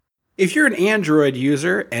If you're an Android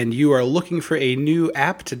user and you are looking for a new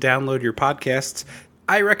app to download your podcasts,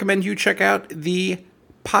 I recommend you check out the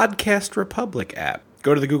Podcast Republic app.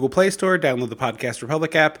 Go to the Google Play Store, download the Podcast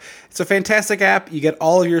Republic app. It's a fantastic app. You get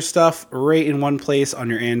all of your stuff right in one place on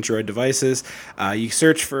your Android devices. You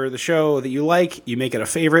search for the show that you like, you make it a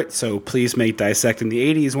favorite, so please make Dissecting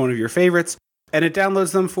the 80s one of your favorites, and it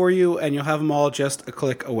downloads them for you, and you'll have them all just a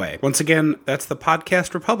click away. Once again, that's the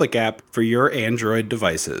Podcast Republic app for your Android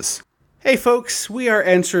devices. Hey folks, we are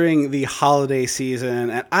entering the holiday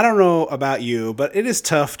season, and I don't know about you, but it is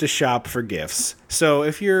tough to shop for gifts. So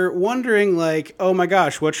if you're wondering, like, oh my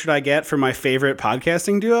gosh, what should I get for my favorite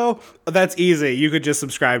podcasting duo? That's easy. You could just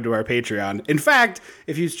subscribe to our Patreon. In fact,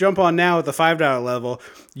 if you jump on now at the $5 level,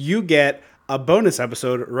 you get a bonus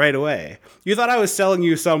episode right away. You thought I was selling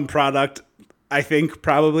you some product, I think,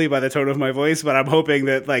 probably by the tone of my voice, but I'm hoping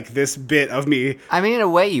that, like, this bit of me... I mean, in a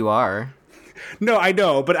way you are. No, I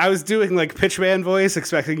know, but I was doing like pitchman voice,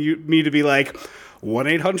 expecting me to be like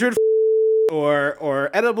 1-800 or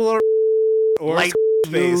edible or like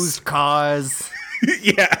used cars.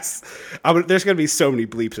 Yes, there's going to be so many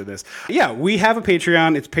bleeps in this. Yeah, we have a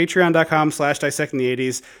Patreon. It's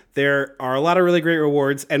patreon.com/dissecting-the-80s. There are a lot of really great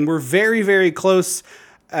rewards, and we're very, very close.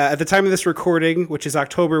 At the time of this recording, which is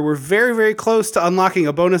October, we're very, very close to unlocking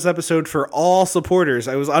a bonus episode for all supporters.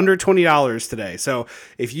 I was under $20 today. So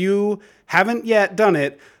if you haven't yet done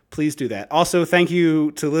it, please do that. Also, thank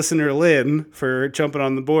you to listener Lynn for jumping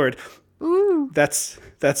on the board. Ooh. That's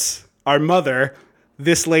our mother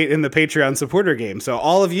this late in the Patreon supporter game. So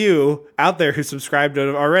all of you out there who subscribed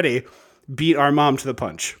already beat our mom to the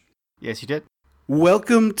punch. Yes, you did.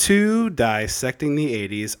 Welcome to Dissecting the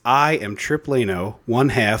 80s. I am Trip Lano, one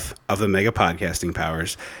half of the Mega Podcasting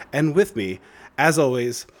Powers. And with me, as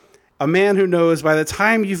always, a man who knows by the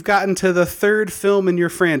time you've gotten to the third film in your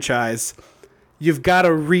franchise, you've got to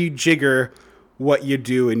rejigger what you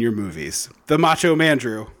do in your movies. The Macho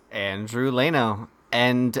Mandrew. Andrew Lano.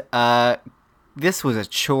 And this was a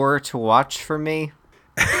chore to watch for me.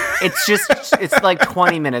 It's like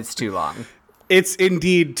 20 minutes too long. It's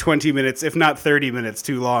indeed 20 minutes, if not 30 minutes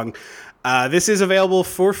too long. This is available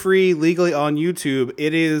for free legally on YouTube.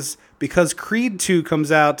 It is because Creed 2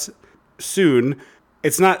 comes out soon.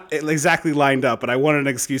 It's not exactly lined up, but I wanted an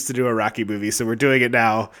excuse to do a Rocky movie, so we're doing it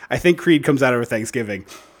now. I think Creed comes out over Thanksgiving.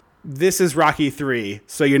 This is Rocky 3,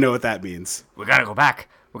 so you know what that means. We gotta go back.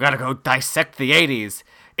 We gotta go dissect the 80s.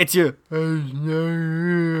 It's your...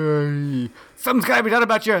 Something's gotta be done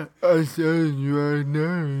about your... When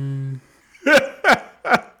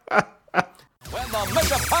the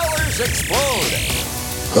Mega Powers explode.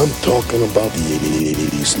 I'm talking about the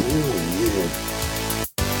 80s. Oh, yeah.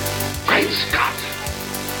 Great Scott!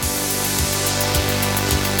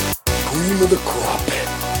 Cream of the crop.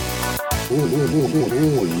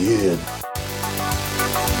 Oh, yeah.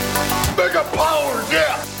 Mega Powers,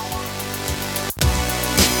 yeah!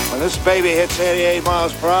 When this baby hits 88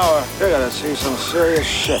 miles per hour, you're gonna see some serious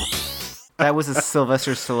shit. That was a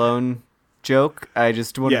Sylvester Stallone joke. I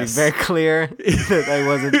just want to be very clear that I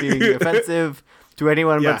wasn't being offensive to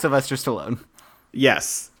anyone but Sylvester Stallone.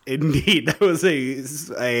 Yes, indeed. That was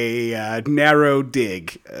a narrow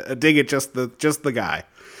dig. A dig at just the guy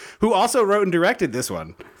who also wrote and directed this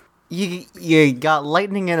one. You got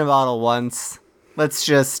lightning in a bottle once. Let's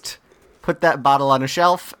just put that bottle on a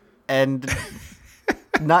shelf and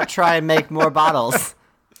not try and make more bottles.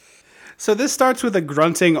 So this starts with a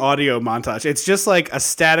grunting audio montage. It's just like a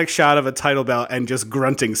static shot of a title belt and just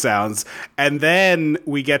grunting sounds. And then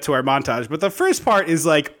we get to our montage. But the first part is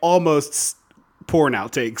like almost porn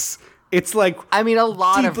outtakes. It's like... I mean, a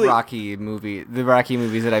lot of the Rocky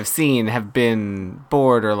movies that I've seen have been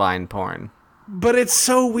borderline porn. But it's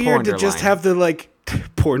so weird to just have the like...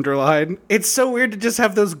 Pornderline. It's so weird to just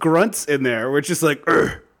have those grunts in there. Where it's just like...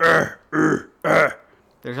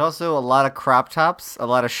 There's also a lot of crop tops, a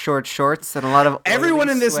lot of short shorts, and a lot of everyone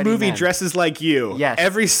in this movie men. Dresses like you. Yes.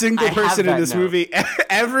 Every single person in this movie,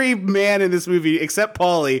 every man in this movie, except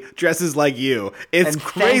Paulie, dresses like you. It's and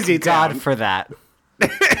crazy. Thank God for that.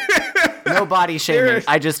 No body shaming.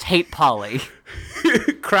 I just hate Paulie.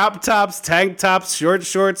 Crop tops, tank tops, short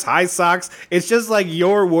shorts, high socks. It's just like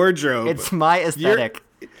your wardrobe. It's my aesthetic.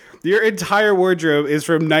 Your entire wardrobe is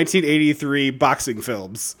from 1983 boxing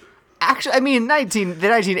films. Actually, I mean, the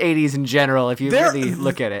 1980s in general, if you really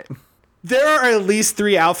look at it. There are at least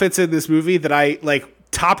 3 outfits in this movie that I, like,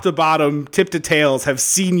 top to bottom, tip to tails, have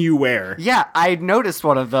seen you wear. Yeah, I noticed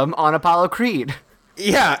one of them on Apollo Creed.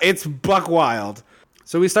 Yeah, it's buck wild.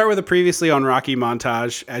 So we start with a previously on Rocky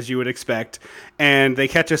montage, as you would expect, and they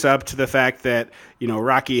catch us up to the fact that,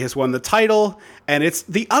 Rocky has won the title, and it's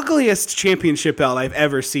the ugliest championship belt I've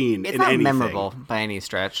ever seen It's in not anything. memorable by any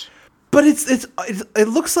stretch. But it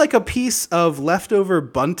looks like a piece of leftover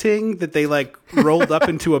bunting that they rolled up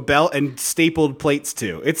into a belt and stapled plates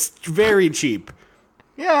to. It's very cheap.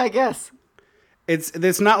 Yeah, I guess.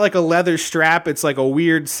 It's not like a leather strap. It's like a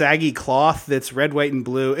weird saggy cloth that's red, white, and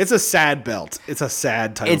blue. It's a sad belt. It's a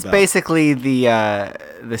sad title It's belt. basically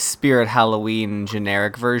the Spirit Halloween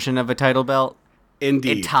generic version of a title belt.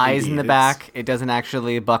 Indeed. It ties in the back. It doesn't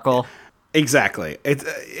actually buckle. Exactly.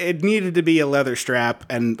 It needed to be a leather strap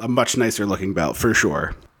and a much nicer looking belt for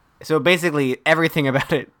sure. So basically, everything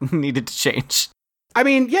about it needed to change. I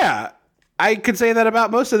mean, yeah, I could say that about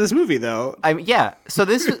most of this movie, though. Yeah. So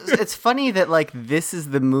it's funny that this is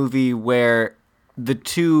the movie where the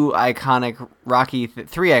three iconic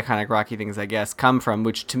Rocky things, I guess, come from,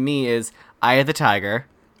 which to me is Eye of the Tiger.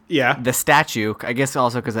 Yeah. The statue, I guess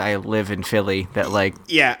also because I live in Philly,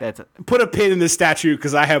 Yeah. Put a pin in the statue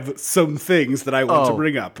because I have some things that I want to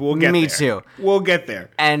bring up. We'll get there. Me too. We'll get there.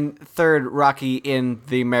 And third, Rocky in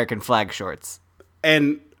the American flag shorts.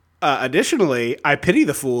 And additionally, I pity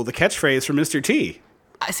the fool, the catchphrase from Mr. T.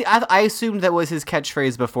 I assumed that was his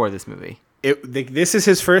catchphrase before this movie. This is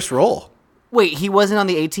his first role. Wait, he wasn't on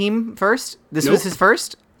the A-Team first? This was his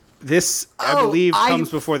first? This, I believe,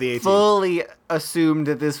 comes before the 18th. Fully assumed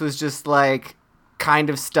that this was just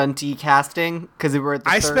kind of stunty casting because we were at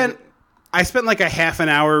the third. I spent a half an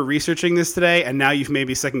hour researching this today, and now you've made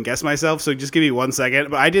me second guess myself. So just give me 1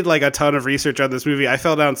 second. But I did a ton of research on this movie. I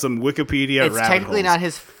fell down some Wikipedia. It's technically not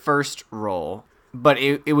his first role, but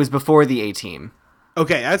it was before the A-Team.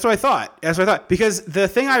 Okay, that's what I thought. Because the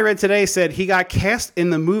thing I read today said he got cast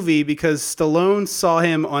in the movie because Stallone saw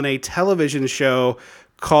him on a television show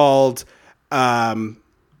called Twilight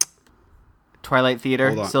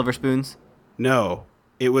Theater, Silver Spoons? No,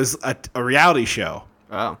 it was a reality show.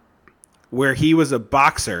 Oh. Where he was a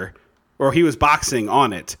boxer, or he was boxing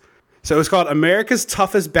on it. So it was called America's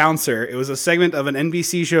Toughest Bouncer. It was a segment of an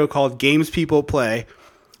NBC show called Games People Play.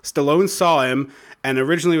 Stallone saw him and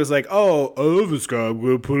originally was like, oh, I love this guy. I'm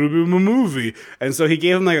going to put him in my movie. And so he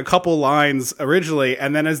gave him a couple lines originally.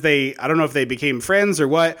 And then as I don't know if they became friends or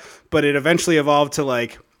what, but it eventually evolved to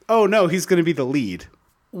oh no, he's going to be the lead.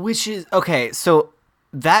 Which is, okay, so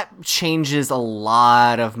that changes a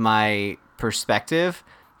lot of my perspective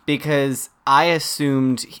because I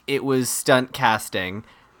assumed it was stunt casting.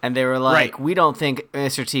 And they were like, we don't think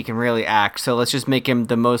Mr. T can really act, so let's just make him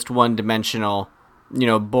the most one-dimensional,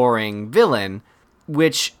 boring villain,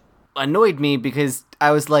 which annoyed me because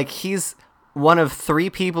I was like, he's one of three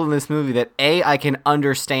people in this movie that A, I can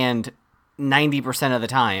understand 90% of the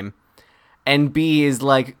time, and B is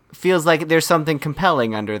feels like there's something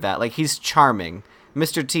compelling under that. He's charming.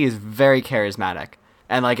 Mr. T is very charismatic.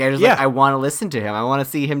 And I want to listen to him. I want to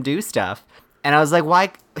see him do stuff. And I was like,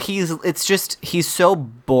 why? He's so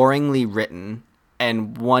boringly written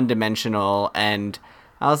and one-dimensional, and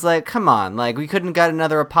I was like, come on, we couldn't got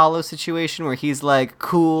another Apollo situation where he's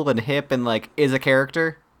cool and hip and is a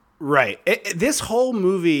character. Right. This whole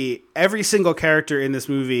movie, every single character in this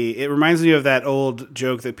movie, it reminds me of that old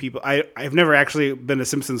joke that people, I've never actually been a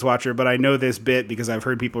Simpsons watcher, but I know this bit because I've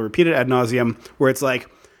heard people repeat it ad nauseum, where it's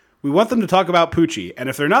we want them to talk about Poochie, and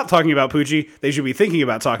if they're not talking about Poochie, they should be thinking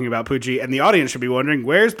about talking about Poochie, and the audience should be wondering,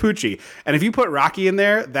 where's Poochie? And if you put Rocky in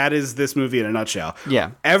there, that is this movie in a nutshell.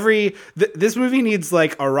 Yeah. This movie needs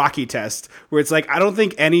a Rocky test, where it's I don't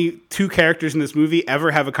think any two characters in this movie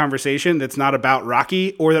ever have a conversation that's not about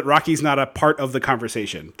Rocky, or that Rocky's not a part of the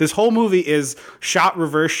conversation. This whole movie is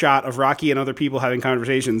reverse shot of Rocky and other people having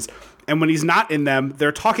conversations, and when he's not in them,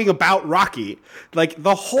 they're talking about Rocky.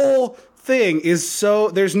 The whole thing is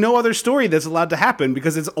there's no other story that's allowed to happen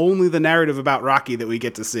because it's only the narrative about Rocky that we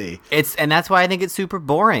get to see. And that's why I think it's super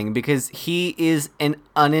boring, because he is an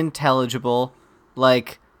unintelligible,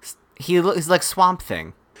 he's like Swamp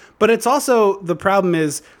Thing. But it's also, the problem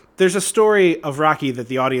is there's a story of Rocky that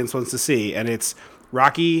the audience wants to see, and it's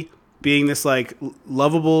Rocky being this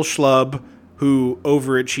lovable schlub who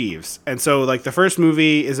overachieves. And so the first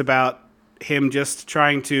movie is about him just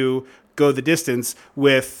trying to go the distance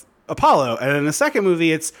with Apollo, and in the second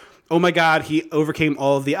movie it's, oh my god, he overcame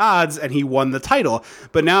all of the odds and he won the title.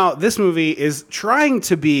 But now this movie is trying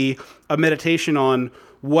to be a meditation on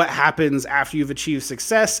what happens after you've achieved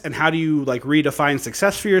success and how do you redefine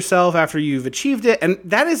success for yourself after you've achieved it. And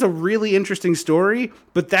that is a really interesting story,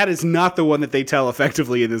 but that is not the one that they tell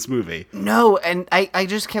effectively in this movie. No, and I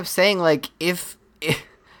just kept saying if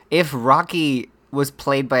Rocky was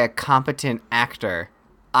played by a competent actor,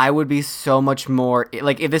 I would be so much more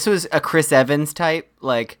like if this was a Chris Evans type,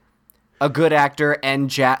 like a good actor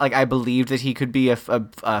and like I believed that he could be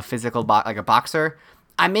a physical like a boxer.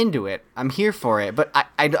 I'm into it. I'm here for it. But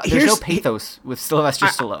there's no pathos with Sylvester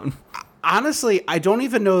Stallone. Honestly, I don't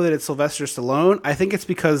even know that it's Sylvester Stallone. I think it's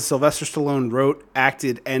because Sylvester Stallone wrote,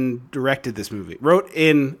 acted, and directed this movie. Wrote,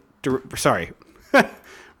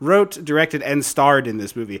 directed, and starred in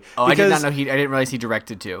this movie. Oh, I did not know I didn't realize he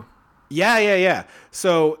directed too. Yeah.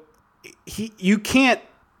 So you can't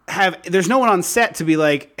have. There's no one on set to be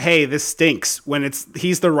like, "Hey, this stinks." When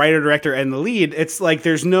he's the writer, director, and the lead, it's like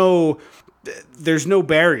there's no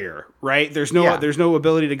barrier, right? There's no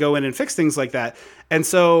ability to go in and fix things like that, and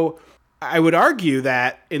so. I would argue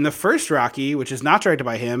that in the first Rocky, which is not directed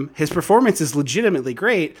by him, his performance is legitimately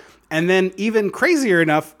great. And then even crazier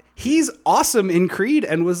enough, he's awesome in Creed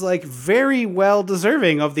and was like very well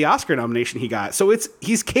deserving of the Oscar nomination he got. So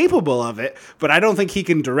he's capable of it, but I don't think he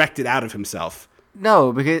can direct it out of himself.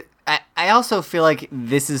 No, because I also feel like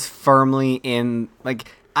this is firmly in, like,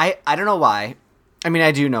 I don't know why. I mean,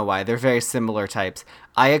 I do know why. They're very similar types.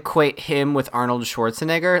 I equate him with Arnold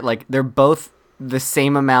Schwarzenegger. Like, they're both the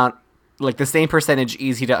same amount, like the same percentage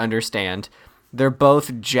easy to understand. They're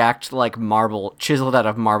both jacked like marble, chiseled out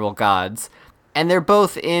of marble gods. And they're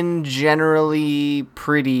both in generally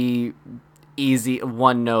pretty easy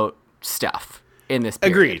one-note stuff in this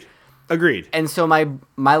period. Agreed. And so my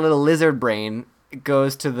little lizard brain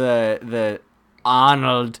goes to the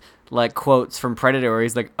Arnold like quotes from Predator where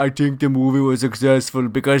he's like, I think the movie was successful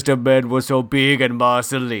because the man was so big and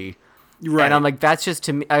muscly. Right. And I'm like, that's just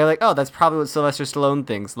to me. I'm like, oh, that's probably what Sylvester Stallone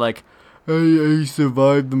thinks. Like, he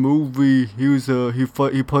survived the movie. He was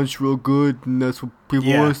he punched real good, and that's what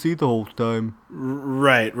people want to see the whole time.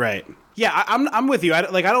 Right. Yeah, I'm with you. I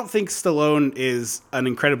don't think Stallone is an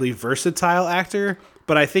incredibly versatile actor,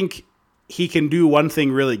 but I think he can do one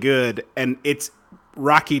thing really good, and it's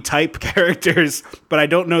Rocky type characters. But I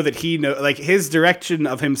don't know that his direction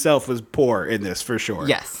of himself was poor in this for sure.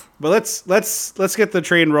 Yes. But let's get the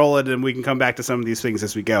train rolling, and we can come back to some of these things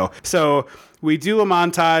as we go. So we do a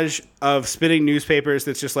montage of spinning newspapers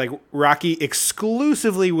that's just like Rocky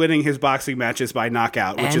exclusively winning his boxing matches by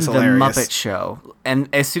knockout, which is hilarious. And the Muppet Show. And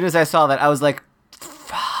as soon as I saw that, I was like,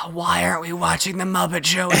 why aren't we watching the Muppet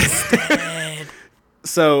Show instead?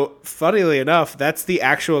 So, funnily enough, that's the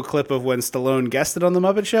actual clip of when Stallone guested on the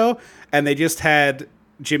Muppet Show, and they just had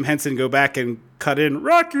Jim Henson go back and cut in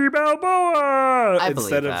Rocky Balboa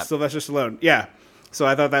instead of Sylvester Stallone. Yeah. So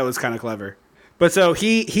I thought that was kind of clever. But so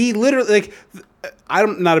he literally, like,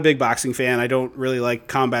 I'm not a big boxing fan. I don't really like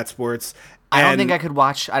combat sports. I don't think I could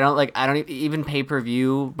watch, I don't even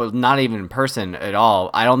pay-per-view, but not even in person at all.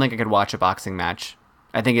 I don't think I could watch a boxing match.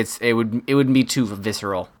 I think it would be too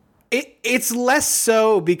visceral. It's less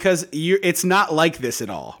so because it's not like this at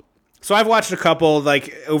all. So I've watched a couple,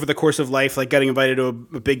 like, over the course of life, like getting invited to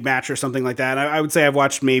a big match or something like that. I would say I've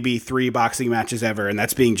watched maybe 3 boxing matches ever, and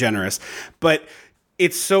that's being generous. But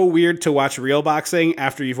it's so weird to watch real boxing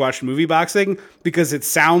after you've watched movie boxing because it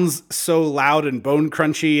sounds so loud and bone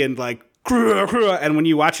crunchy and like, and when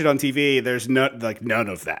you watch it on TV, there's none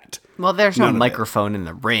of that. Well, there's no microphone in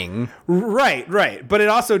the ring. Right. But it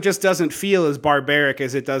also just doesn't feel as barbaric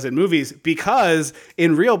as it does in movies because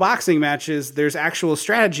in real boxing matches, there's actual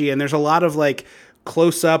strategy and there's a lot of like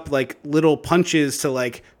close up, like little punches to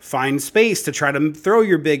like find space to try to throw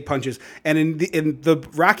your big punches. And in the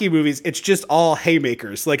Rocky movies, it's just all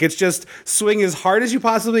haymakers. Like it's just swing as hard as you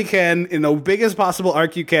possibly can in the biggest possible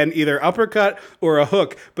arc you can, either uppercut or a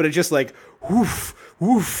hook. But it's just like woof,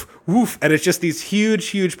 woof, woof, and it's just these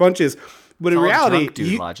huge punches. But in reality,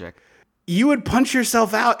 you would punch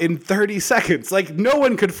yourself out in 30 seconds. Like, no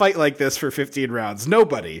one could fight like this for 15 rounds.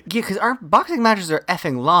 Nobody. Yeah, because our boxing matches are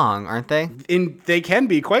effing long, aren't they? They can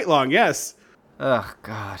be quite long, yes. Oh,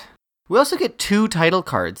 God. We also get 2 title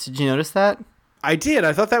cards. Did you notice that? I did.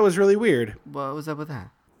 I thought that was really weird. What was up with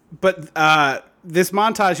that? But this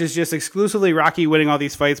montage is just exclusively Rocky winning all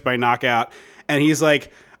these fights by knockout. And he's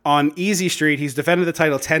like, on Easy Street, he's defended the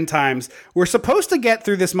title 10 times. We're supposed to get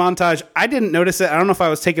through this montage. I didn't notice it. I don't know if I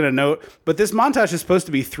was taking a note, but this montage is supposed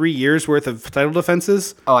to be 3 years worth of title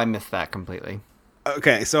defenses. Oh, I missed that completely.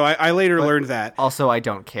 Okay, so I later learned that. Also, I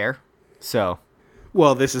don't care. So.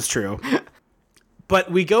 Well, this is true. But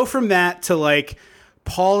we go from that to like,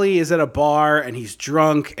 Paulie is at a bar and he's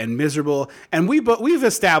drunk and miserable. And we've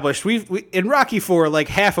established, in Rocky IV, like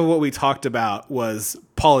half of what we talked about was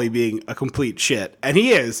Paulie being a complete shit. And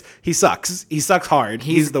he is. He sucks. He sucks hard.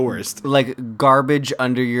 He's the worst. Like garbage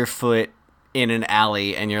under your foot in an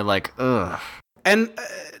alley and you're like, ugh. And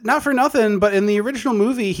not for nothing, but in the original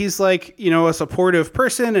movie, he's like, a supportive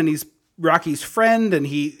person and he's Rocky's friend, and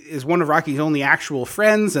he is one of Rocky's only actual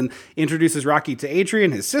friends, and introduces Rocky to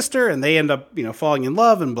Adrian, his sister, and they end up, falling in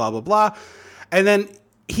love and blah, blah, blah. And then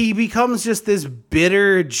he becomes just this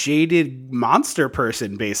bitter, jaded monster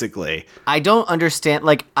person, basically. I don't understand.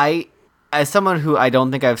 As someone who I don't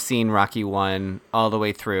think I've seen Rocky 1 all the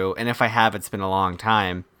way through, and if I have, it's been a long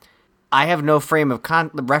time, I have no frame of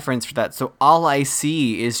reference for that. So all I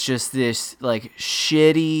see is just this,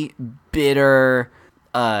 shitty, bitter,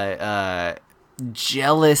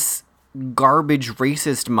 jealous, garbage,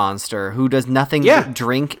 racist monster who does nothing but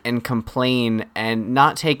drink and complain and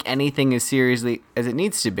not take anything as seriously as it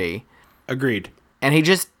needs to be. Agreed. And he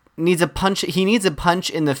just needs a punch. He needs a punch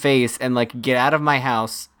in the face and get out of my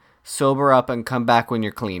house, sober up, and come back when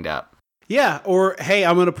you're cleaned up. Yeah, or, hey,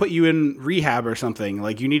 I'm going to put you in rehab or something.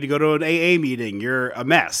 You need to go to an AA meeting. You're a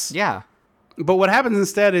mess. Yeah. But what happens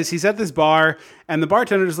instead is he's at this bar, and the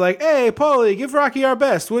bartender's like, hey, Paulie, give Rocky our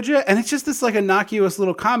best, would you? And it's just this, innocuous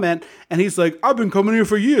little comment, and he's like, I've been coming here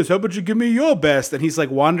for years. How about you give me your best? And he's,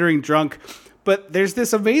 wandering drunk. But there's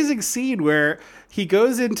this amazing scene where he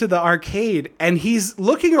goes into the arcade, and he's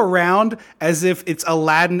looking around as if it's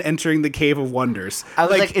Aladdin entering the Cave of Wonders. I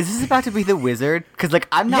was like, is this about to be The Wizard? Because,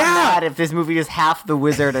 I'm not mad if this movie is half The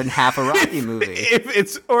Wizard and half a Rocky movie. If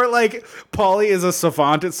it's, or, Paulie is a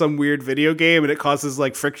savant at some weird video game, and it causes,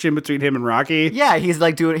 friction between him and Rocky. Yeah, he's,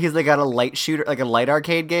 got a light shooter, a light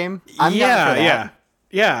arcade game. I'm down for that.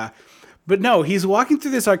 Yeah. But no, he's walking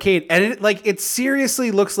through this arcade, and it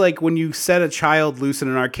seriously looks like when you set a child loose in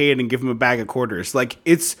an arcade and give him a bag of quarters.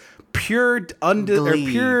 It's pure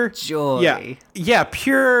pure joy. Yeah,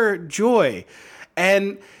 pure joy.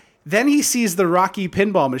 And then he sees the Rocky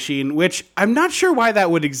pinball machine, which I'm not sure why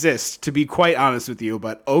that would exist, to be quite honest with you.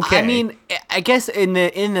 But okay, I mean, I guess in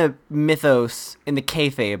the mythos, in the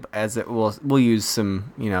kayfabe, as it we'll use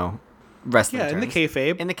some wrestling terms. In the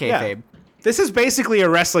kayfabe. In the kayfabe. Yeah. This is basically a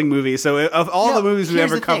wrestling movie, so of all the movies we've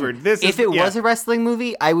ever covered, if it was a wrestling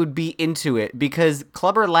movie, I would be into it, because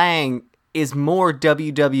Clubber Lang is more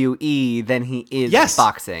WWE than he is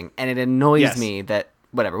boxing, and it annoys me that,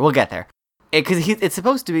 whatever, we'll get there. Because it's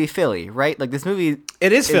supposed to be Philly, right? This movie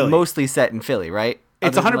is Philly. Mostly set in Philly, right?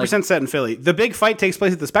 It's 100% set in Philly. The big fight takes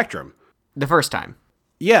place at the Spectrum. The first time.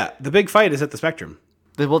 Yeah, the big fight is at the Spectrum.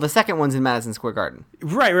 The second one's in Madison Square Garden.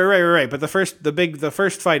 Right. But the first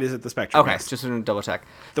fight is at the Spectrum. Okay, just to double check.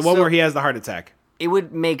 The one where he has the heart attack. It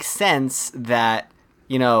would make sense that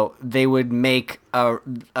they would make a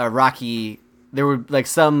Rocky. There would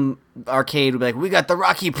some arcade would be we got the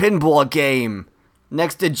Rocky pinball game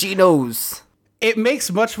next to Gino's. It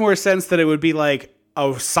makes much more sense that it would be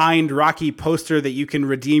a signed Rocky poster that you can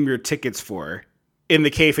redeem your tickets for in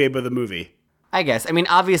the kayfabe of the movie. I guess. I mean,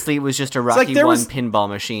 obviously, it was just a Rocky 1 pinball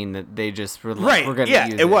machine that they just were we're going to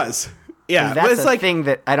use it. It was. Yeah, that's a thing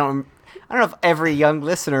that I don't know if every young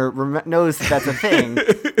listener knows that's a thing.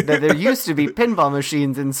 That there used to be pinball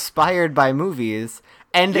machines inspired by movies,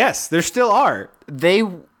 and yes, there still are.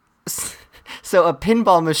 So a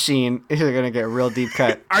pinball machine. You're going to get a real deep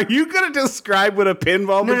cut. Are you going to describe what a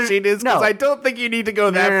pinball machine is? Because I don't think you need to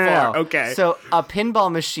go that far. Okay. So a pinball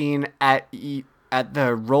machine at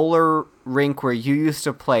the roller rink where you used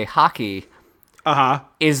to play hockey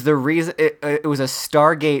is the reason it was a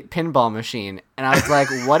Stargate pinball machine, and I was like,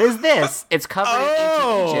 what is this? It's covered in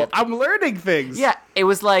ancient Egypt. I'm learning things. Yeah, I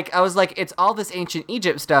was like, it's all this ancient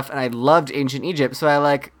Egypt stuff, and I loved ancient Egypt, so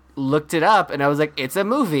I looked it up, and I was like, it's a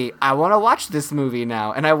movie. I want to watch this movie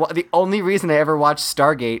now. And the only reason I ever watched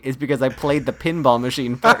Stargate is because I played the pinball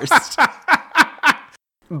machine first.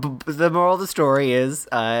 The moral of the story is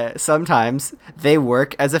sometimes they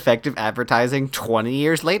work as effective advertising 20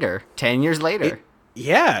 years later, 10 years later.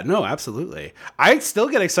 Yeah, no, absolutely. I still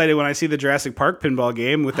get excited when I see the Jurassic Park pinball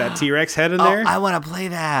game with that T-Rex head in there. I want to play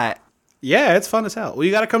that. Yeah, it's fun as hell. Well,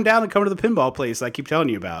 you got to come down and come to the pinball place I keep telling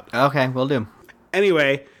you about. Okay, will do.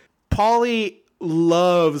 Anyway, Paulie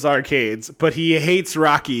loves arcades, but he hates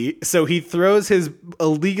Rocky, so he throws his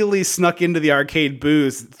illegally snuck into the arcade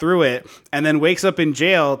booze through it, and then wakes up in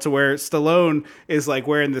jail to where Stallone is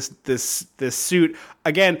wearing this suit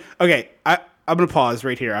again. Okay, I'm gonna pause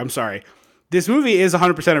right here. I'm sorry. This movie is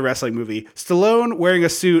 100% a wrestling movie. Stallone wearing a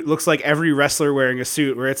suit looks like every wrestler wearing a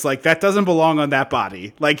suit, where it's that doesn't belong on that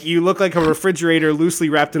body. You look like a refrigerator loosely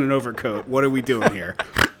wrapped in an overcoat. What are we doing here?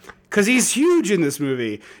 Because he's huge in this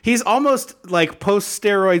movie. He's almost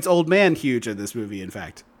post-steroids old man huge in this movie, in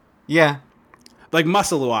fact. Yeah. Like,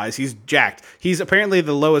 muscle-wise, he's jacked. He's apparently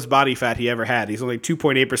the lowest body fat he ever had. He's only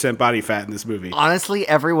 2.8% body fat in this movie. Honestly,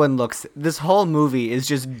 everyone looks... This whole movie is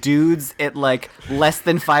just dudes at, like, less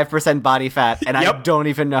than 5% body fat, and I don't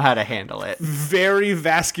even know how to handle it. Very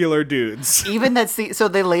vascular dudes. Even that scene... So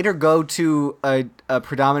they later go to a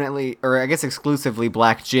predominantly, or I guess exclusively,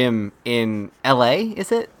 black gym in L.A.,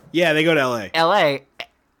 is it? Yeah, they go to L.A. L.A.,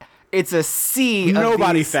 it's a sea no of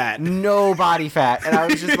body fat. No body fat. And I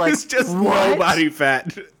was just like, it's just what? no body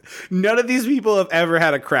fat. None of these people have ever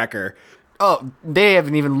had a cracker. Oh, they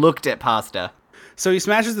haven't even looked at pasta. So he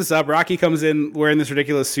smashes this up. Rocky comes in wearing this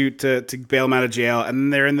ridiculous suit to bail him out of jail. And then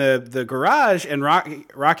they're in the garage, and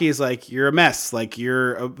Rocky is like, you're a mess. Like,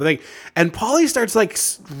 you're a thing. And Paulie starts, like,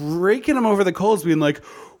 raking him over the coals, being like,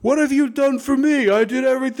 what have you done for me? I did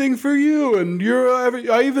everything for you, and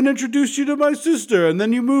I even introduced you to my sister, and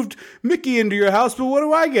then you moved Mickey into your house, but what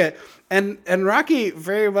do I get? And Rocky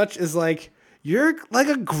very much is like, you're like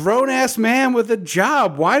a grown-ass man with a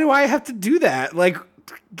job. Why do I have to do that? Like,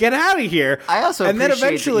 get out of here. I also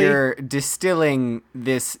appreciate that you're distilling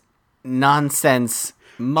this nonsense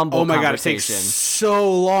mumble conversation. Oh my God, it takes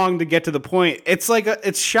so long to get to the point. It's like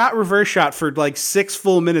it's shot reverse shot for like 6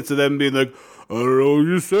 full minutes of them being like, I don't know what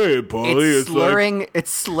you're saying, Paulie. It's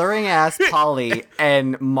slurring ass Paulie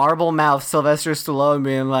and marble mouth Sylvester Stallone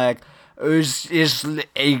being like,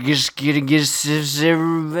 just getting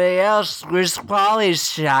everybody else. Where's Paulie's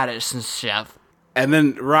status and stuff? And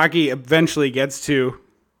then Rocky eventually gets to,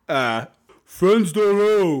 friends don't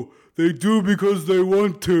know. They do because they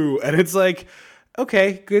want to. And it's like,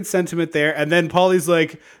 okay, good sentiment there. And then Paulie's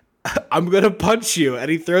like, I'm going to punch you. And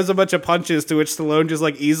he throws a bunch of punches to which Stallone just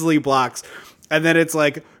like easily blocks. And then it's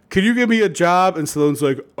like, can you give me a job? And Stallone's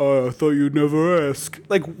like, I thought you'd never ask.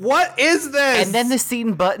 Like, what is this? And then the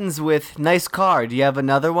scene buttons with, nice car. Do you have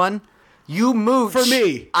another one? You mooch. For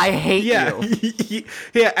me. I hate you.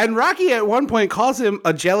 Yeah, and Rocky at one point calls him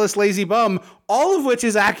a jealous, lazy bum, all of which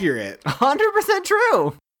is accurate. 100%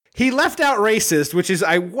 true. He left out racist, which is,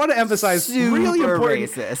 I want to emphasize, Super really important.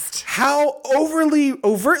 Racist. How overtly,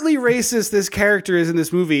 overtly racist this character is in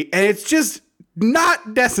this movie, and it's just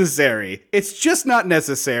not necessary. It's just not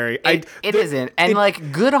necessary. It isn't. And,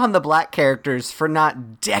 like, good on the black characters for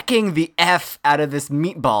not decking the F out of this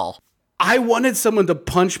meatball. I wanted someone to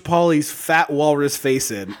punch Paulie's fat walrus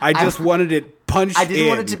face in. I just wanted it punched in. I didn't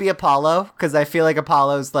want it to be Apollo, because I feel like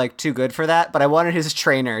Apollo's, like, too good for that, but I wanted his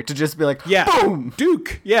trainer to just be like, yeah, boom!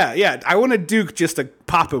 Duke. Yeah. I wanted Duke just to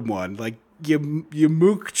pop him one. Like, you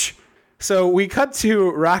mooch. So we cut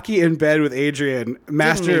to Rocky in bed with Adrian,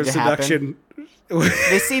 master of seduction.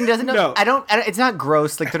 This scene doesn't know. No. It's not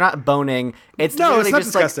gross. Like, they're not boning. It's no, literally it's not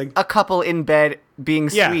just disgusting. Like a couple in bed being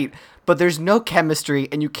sweet. But there's no chemistry,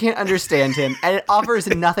 and you can't understand him, and it offers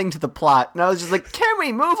nothing to the plot. And I was just like, can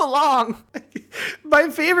we move along? My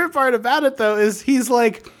favorite part about it, though, is he's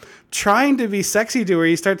like trying to be sexy to her.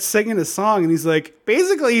 He starts singing a song, and he's like,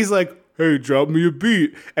 hey, drop me a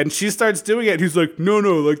beat. And she starts doing it. And he's like, no,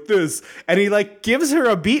 like this. And he like gives her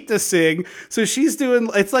a beat to sing. So she's doing,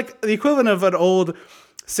 it's like the equivalent of an old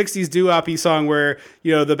 60s doo-wop-y song where,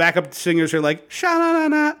 you know, the backup singers are like,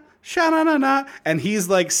 sha-na-na-na, sha-na-na-na. And he's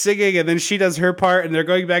like singing, and then she does her part, and they're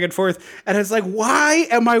going back and forth. And it's like, why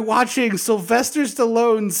am I watching Sylvester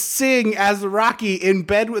Stallone sing as Rocky in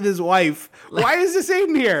bed with his wife? Why is this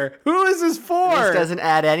in here? Who is this for? This doesn't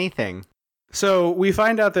add anything. So we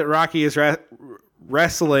find out that Rocky is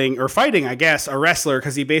wrestling, or fighting, I guess, a wrestler,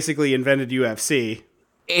 because he basically invented UFC.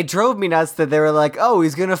 It drove me nuts that they were like, oh,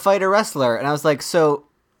 he's going to fight a wrestler. And I was like, so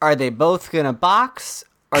are they both going to box?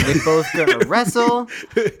 Are they both going to wrestle?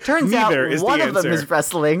 Turns out one of them is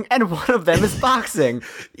wrestling and one of them is boxing.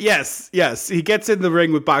 Yes. He gets in the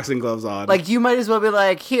ring with boxing gloves on. Like, you might as well be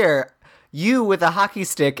like, here, you with a hockey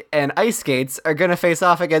stick and ice skates are going to face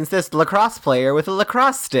off against this lacrosse player with a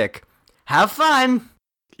lacrosse stick. Have fun.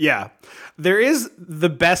 Yeah. There is the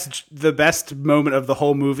best moment of the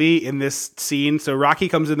whole movie in this scene. So Rocky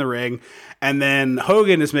comes in the ring, and then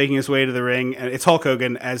Hogan is making his way to the ring, and it's Hulk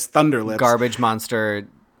Hogan as Thunderlips. Garbage monster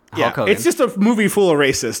Hulk Hogan. It's just a movie full of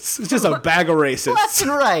racists. It's just a bag of racists. Left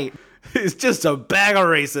and right. It's just a bag of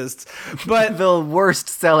racists. But the worst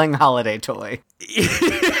selling holiday toy.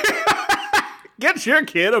 Get your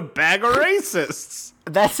kid a bag of racists.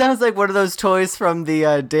 That sounds like one of those toys from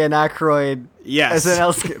the Dan Aykroyd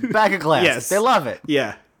SNL skit. Bag of glass. Yes. They love it.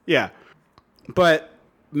 Yeah. But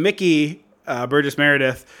Mickey, Burgess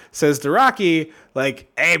Meredith, says to Rocky,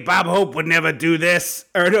 like, hey, Bob Hope would never do this.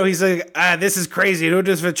 Or no, he's like, this is crazy. Don't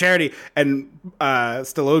do this for charity. And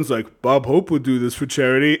Stallone's like, Bob Hope would do this for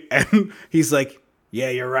charity. And he's like, yeah,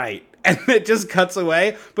 you're right. And it just cuts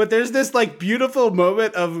away. But there's this like beautiful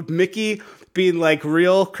moment of Mickey being like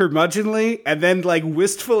real curmudgeonly and then like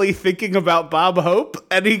wistfully thinking about Bob Hope,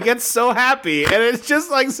 and he gets so happy, and it's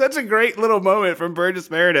just like such a great little moment from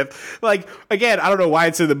Burgess Meredith. Like, again, I don't know why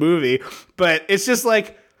it's in the movie, but it's just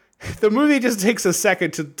like the movie just takes a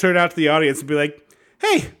second to turn out to the audience and be like,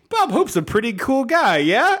 hey, Bob Hope's a pretty cool guy,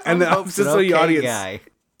 yeah? And then Hope's just an so the okay audience guy.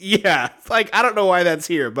 Yeah, like I don't know why that's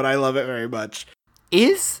here, but I love it very much.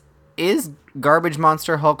 Is Garbage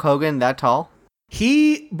Monster Hulk Hogan that tall?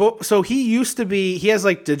 He used to be, he has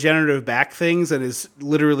like degenerative back things and is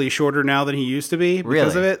literally shorter now than he used to be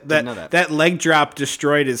because of Really? it. Didn't know that. That leg drop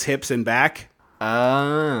destroyed his hips and back.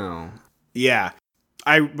 Oh. Yeah.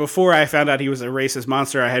 Before I found out he was a racist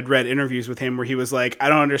monster, I had read interviews with him where he was like, I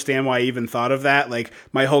don't understand why I even thought of that. Like,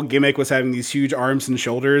 my whole gimmick was having these huge arms and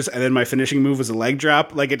shoulders, and then my finishing move was a leg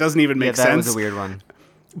drop. Like, it doesn't even make sense. That was a weird one.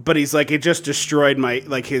 But he's like, it just destroyed my,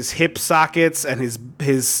 like, his hip sockets and his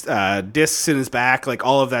discs in his back. Like,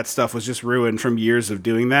 all of that stuff was just ruined from years of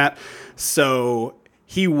doing that. So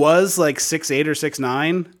he was like 6'8" or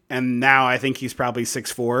 6'9", and now I think he's probably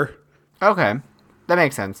 6'4". Okay. That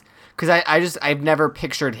makes sense. Because I've never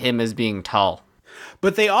pictured him as being tall.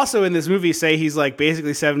 But they also in this movie say he's like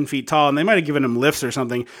basically 7 feet tall, and they might have given him lifts or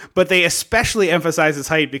something. But they especially emphasize his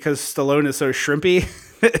height because Stallone is so shrimpy.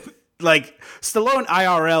 Like, Stallone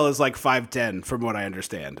IRL is like 5'10", from what I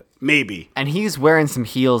understand. Maybe. And he's wearing some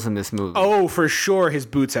heels in this movie. Oh, for sure his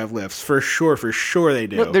boots have lifts. For sure they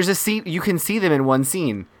do. No, there's a scene, you can see them in one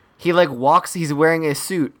scene. He like walks, he's wearing a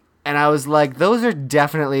suit. And I was like, those are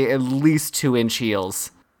definitely at least 2-inch heels.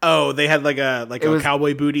 Oh, they had like a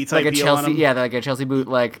cowboy booty type Like a heel on Chelsea, them? yeah, like a Chelsea boot,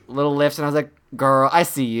 like little lifts. And I was like, girl, I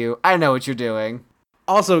see you. I know what you're doing.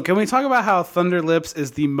 Also, can we talk about how Thunder Lips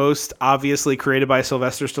is the most obviously created by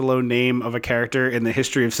Sylvester Stallone name of a character in the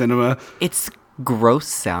history of cinema? It's gross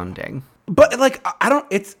sounding. But like, I don't.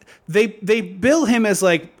 It's they bill him as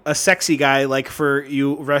like a sexy guy, like for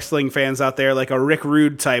you wrestling fans out there, like a Rick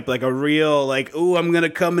Rude type, like a real like, oh, I'm gonna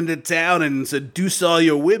come into town and seduce all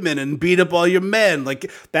your women and beat up all your men. Like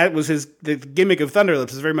that was the gimmick of Thunder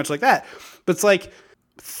Lips is very much like that. But it's like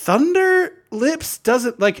Thunder Lips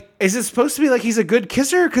doesn't like. Is it supposed to be like he's a good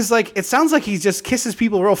kisser? Because like it sounds like he just kisses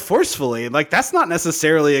people real forcefully. Like that's not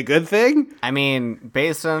necessarily a good thing. I mean,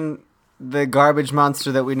 based on the garbage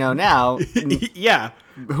monster that we know now, Yeah,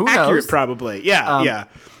 who accurate knows? probably. Yeah, yeah.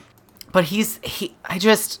 But his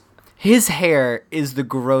hair is the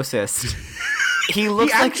grossest. He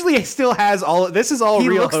looks He like actually still has all. This is all he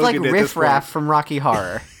real. looks Hogan like at this Riff point. Raff from Rocky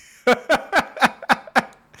Horror.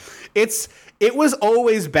 It was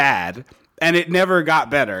always bad, and it never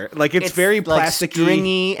got better. Like it's very like plasticky,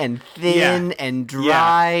 stringy and thin Yeah. and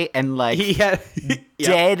dry and like He had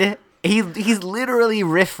dead. He's literally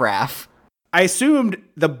Riff Raff. I assumed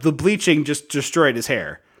the bleaching just destroyed his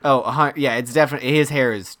hair. Oh, yeah, it's definitely his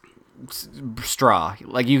hair is straw.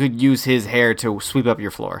 Like you could use his hair to sweep up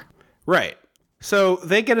your floor. Right. So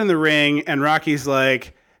they get in the ring, and Rocky's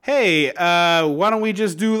like, "Hey, why don't we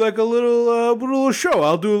just do like a little show?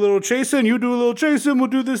 I'll do a little chasing, you do a little chasing. We'll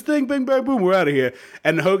do this thing, bang, bang, boom. We're out of here."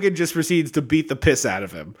 And Hogan just proceeds to beat the piss out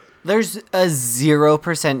of him. There's a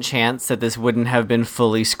 0% chance that this wouldn't have been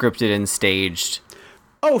fully scripted and staged.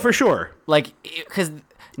 Oh, for sure. Like, because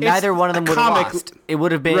neither one of them a would have comic- lost. It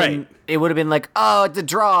would have been. Right. It would have been like, oh, it's a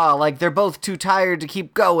draw. Like they're both too tired to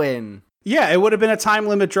keep going. Yeah, it would have been a time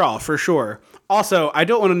limit draw for sure. Also, I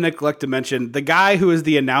don't want to neglect to mention the guy who is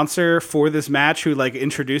the announcer for this match, who like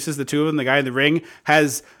introduces the two of them. The guy in the ring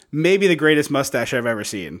has maybe the greatest mustache I've ever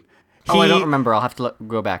seen. I don't remember. I'll have to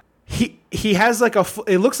go back. He has like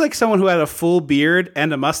it looks like someone who had a full beard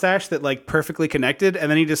and a mustache that like perfectly connected, and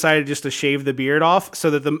then he decided just to shave the beard off so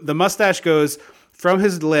that the mustache goes from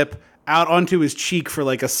his lip out onto his cheek for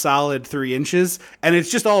like a solid 3 inches, and it's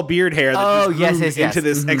just all beard hair that just groomed into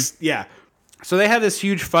this. Yeah, so they have this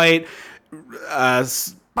huge fight.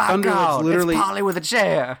 Thunder Lips literally, it's Polly with a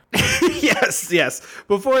chair. yes.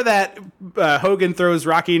 Before that, Hogan throws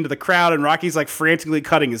Rocky into the crowd, and Rocky's like frantically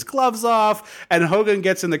cutting his gloves off. And Hogan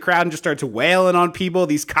gets in the crowd and just starts wailing on people.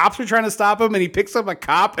 These cops are trying to stop him, and he picks up a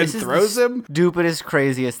cop and throws him. Stupidest,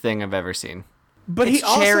 craziest thing I've ever seen. But It's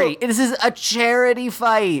charity. This is a charity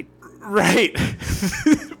fight. Right.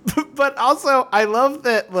 But also, I love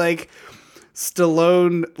that like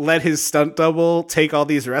Stallone let his stunt double take all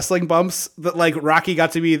these wrestling bumps that like Rocky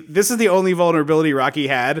got to be. This is the only vulnerability Rocky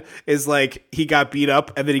had, is like he got beat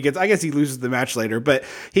up and then he gets, I guess he loses the match later, but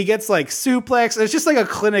he gets like suplex. It's just like a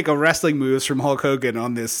clinic of wrestling moves from Hulk Hogan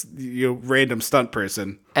on this random stunt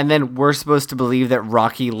person. And then we're supposed to believe that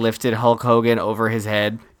Rocky lifted Hulk Hogan over his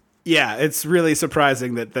head. Yeah, it's really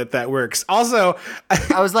surprising that works. Also,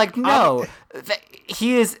 I was like, no,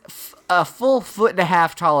 he is a full 1.5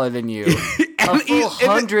 feet taller than you. A full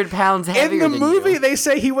 100 pounds heavier than you. In the movie, they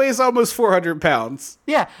say he weighs almost 400 pounds.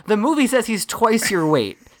 Yeah, the movie says he's twice your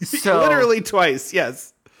weight. So Literally twice,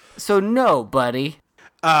 yes. So no, buddy.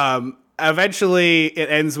 Eventually,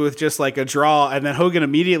 it ends with just like a draw, and then Hogan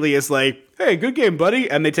immediately is like, hey, good game,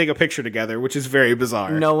 buddy, and they take a picture together, which is very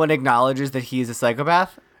bizarre. No one acknowledges that he's a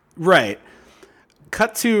psychopath? Right.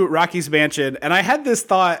 Cut to Rocky's mansion, and I had this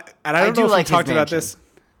thought, and I don't know if we talked about this.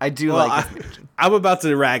 I do like his mansion. I'm about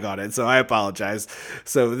to rag on it, so I apologize.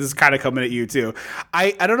 So this is kind of coming at you, too.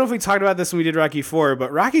 I don't know if we talked about this when we did Rocky 4,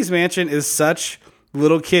 but Rocky's mansion is such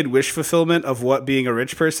little kid wish fulfillment of what being a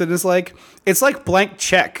rich person is like. It's like blank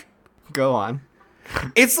check. Go on.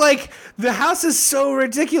 It's like the house is so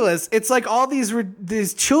ridiculous. It's like all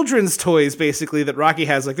these children's toys basically that Rocky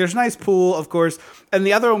has. Like there's a nice pool, of course, and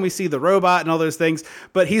the other one we see the robot and all those things.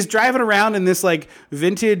 But he's driving around in this like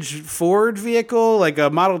vintage Ford vehicle, like a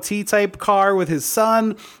Model T type car with his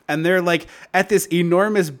son, and they're like at this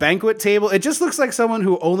enormous banquet table. It just looks like someone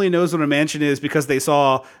who only knows what a mansion is because they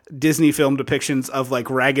saw Disney film depictions of like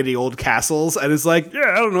raggedy old castles, and it's like,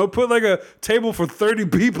 yeah, I don't know, put like a table for 30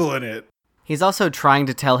 people in it. He's also trying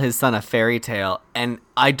to tell his son a fairy tale, and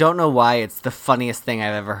I don't know why it's the funniest thing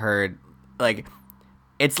I've ever heard. Like,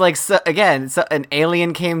 it's like, an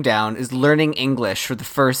alien came down, is learning English for the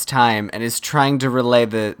first time, and is trying to relay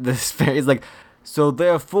this fairy. He's like, so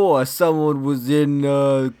therefore someone was in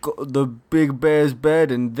the big bear's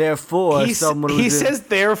bed, and therefore someone was He says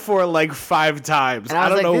therefore like 5 times. I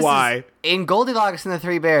don't know why. In Goldilocks and the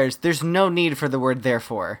Three Bears, there's no need for the word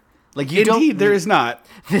therefore. Like there is not.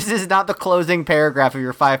 This is not the closing paragraph of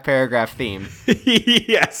your 5-paragraph theme.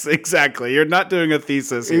 Yes, exactly. You're not doing a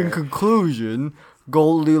thesis here. In conclusion,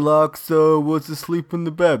 Goldilocks was asleep in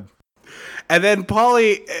the bed. And then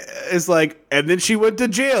Paulie is like, and then she went to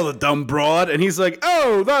jail, a dumb broad. And he's like,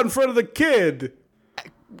 oh, not in front of the kid.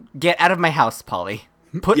 Get out of my house, Paulie.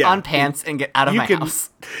 Put on pants and get out of my house.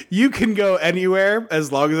 You can go anywhere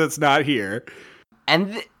as long as it's not here.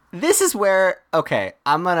 And this is where, okay,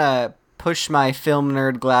 I'm going to push my film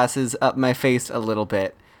nerd glasses up my face a little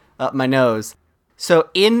bit, up my nose. So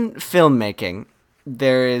in filmmaking,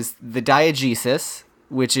 there is the diegesis,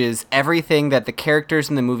 which is everything that the characters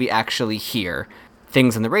in the movie actually hear.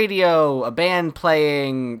 Things on the radio, a band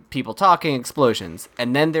playing, people talking, explosions.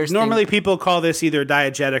 And then there's normally people call this either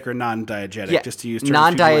diegetic or non-diegetic, just to use terms.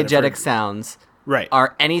 Non-diegetic sounds right.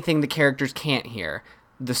 Are anything the characters can't hear.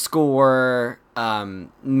 The score,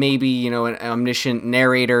 maybe, an omniscient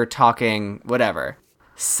narrator talking, whatever.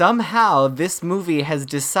 Somehow, this movie has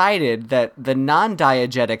decided that the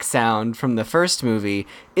non-diegetic sound from the first movie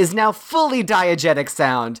is now fully diegetic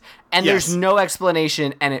sound, and there's no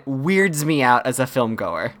explanation, and it weirds me out as a film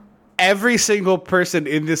goer. Every single person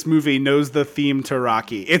in this movie knows the theme to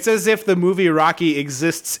Rocky. It's as if the movie Rocky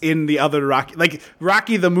exists in the other Rocky. Like,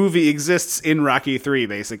 Rocky the movie exists in Rocky 3,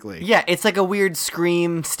 basically. Yeah, it's like a weird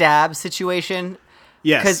scream stab situation.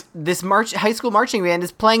 Yes. Because this high school marching band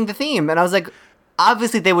is playing the theme, and I was like,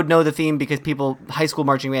 obviously they would know the theme because high school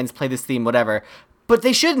marching bands play this theme, whatever. But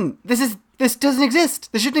they shouldn't. This doesn't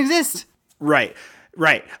exist. This shouldn't exist. Right.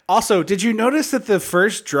 Also, did you notice that the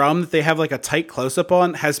first drum that they have like a tight close-up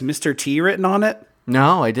on has Mr. T written on it?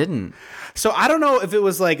 No, I didn't. So I don't know if it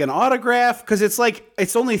was like an autograph, because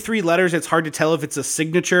it's only 3 letters. It's hard to tell if it's a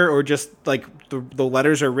signature or just like the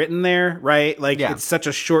letters are written there, right? Like It's such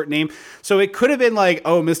a short name. So it could have been like,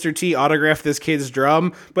 oh, Mr. T autographed this kid's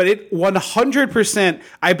drum, but it 100%,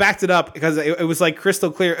 I backed it up because it was like crystal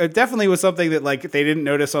clear. It definitely was something that like they didn't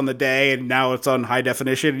notice on the day, and now it's on high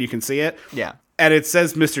definition and you can see it. Yeah. And it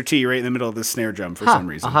says Mr. T right in the middle of the snare drum for some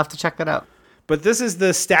reason. I'll have to check that out. But this is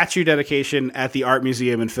the statue dedication at the Art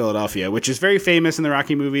Museum in Philadelphia, which is very famous in the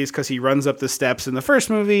Rocky movies because he runs up the steps in the first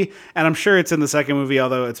movie, and I'm sure it's in the second movie,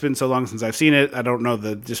 although it's been so long since I've seen it, I don't know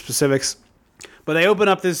the specifics. But they open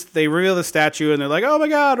up they reveal the statue, and they're like, oh my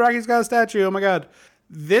god, Rocky's got a statue, oh my god.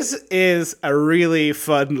 This is a really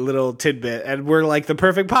fun little tidbit, and we're like the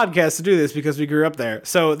perfect podcast to do this because we grew up there.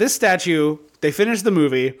 So this statue, they finished the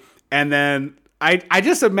movie, and then I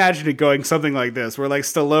just imagined it going something like this, where like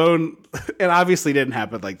Stallone, it obviously didn't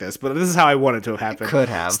happen like this, but this is how I want it to have happened. Could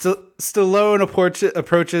have. Stallone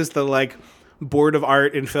approaches the like board of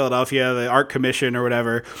art in Philadelphia, the art commission or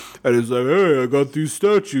whatever, and is like, hey, I got these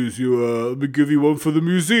statues, let me give you one for the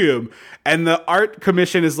museum. And the art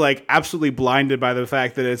commission is like absolutely blinded by the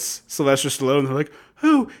fact that it's Sylvester Stallone. They're like,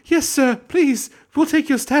 oh, yes, sir, please, we'll take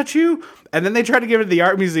your statue. And then they try to give it to the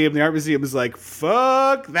art museum. The art museum is like,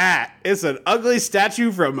 fuck that. It's an ugly statue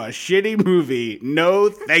from a shitty movie. No,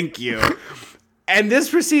 thank you. And this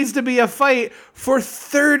proceeds to be a fight for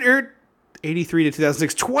 83 to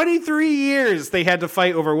 2006. 23 years they had to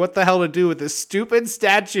fight over what the hell to do with this stupid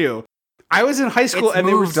statue. I was in high school It's and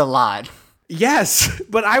moved a lot. Yes,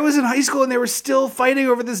 but I was in high school and they were still fighting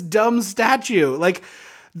over this dumb statue. Like,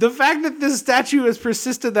 the fact that this statue has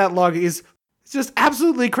persisted that long is just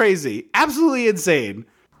absolutely crazy. Absolutely insane.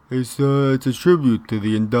 It's a tribute to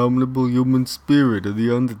the indomitable human spirit of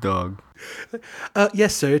the underdog.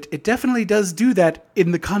 Yes, sir, it definitely does do that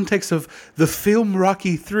in the context of the film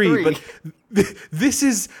Rocky III. But this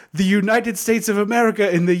is the United States of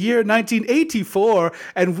America in the year 1984,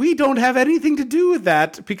 and we don't have anything to do with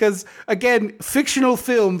that because, again, fictional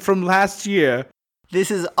film from last year.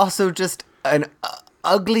 This is also just an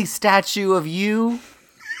ugly statue of you.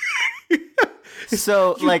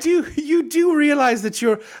 So, You do realize that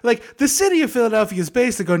you're, like, the city of Philadelphia is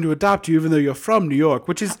basically going to adopt you even though you're from New York,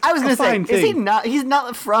 which is I was going to say, fine thing. is he not? He's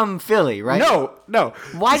not from Philly, right? No.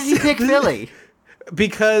 Why did he pick Philly?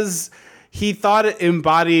 Because he thought it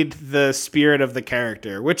embodied the spirit of the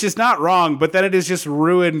character, which is not wrong, but then it has just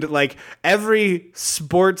ruined, like, every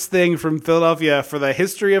sports thing from Philadelphia for the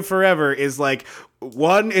history of forever is, like,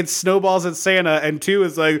 one, it's Snowballs at Santa, and two,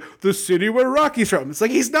 it's like the city where Rocky's from. It's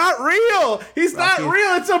like, he's not real. He's not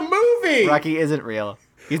real. It's a movie. Rocky isn't real.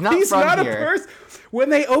 He's not He's from not here. a person.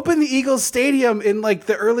 When they opened the Eagles Stadium in, like,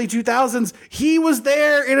 the early 2000s, he was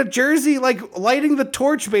there in a jersey, like, lighting the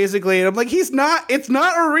torch, basically. And I'm like, it's not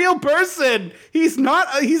a real person. He's not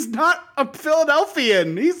a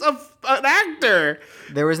Philadelphian. He's an actor.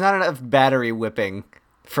 There was not enough battery whipping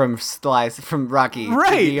from Rocky to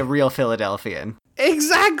be a real Philadelphian.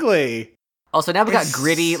 Exactly. Also, now we got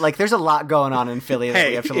Gritty. Like, there's a lot going on in Philly that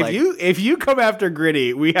we have to, like... if you come after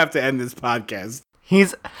Gritty, we have to end this podcast.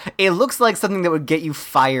 It looks like something that would get you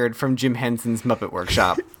fired from Jim Henson's Muppet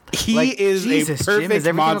Workshop. He is Jesus, a perfect Jim, is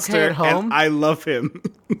everything monster, okay at home? and I love him.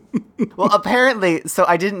 Well, apparently, so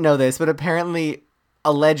I didn't know this, but apparently,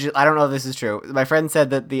 allegedly, I don't know if this is true. My friend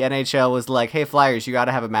said that the NHL was like, hey, Flyers, you got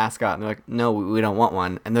to have a mascot. And they're like, no, we don't want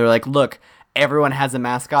one. And they're like, look, everyone has a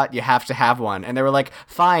mascot. You have to have one. And they were like,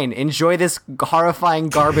 fine, enjoy this horrifying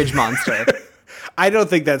garbage monster. I don't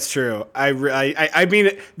think that's true. I mean,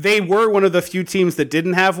 they were one of the few teams that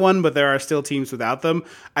didn't have one, but there are still teams without them.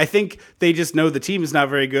 I think they just know the team is not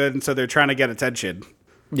very good, and so they're trying to get attention.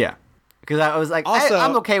 Yeah. Because I was like, Also,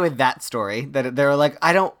 I'm okay with that story. That they were like,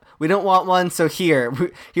 we don't want one, so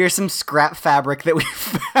here's some scrap fabric that we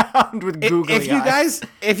found with googly eyes.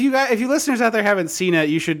 If you listeners out there haven't seen it,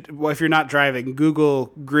 you should. Well, if you're not driving,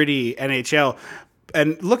 Google Gritty NHL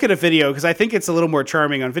and look at a video because I think it's a little more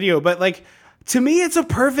charming on video. But like, to me, it's a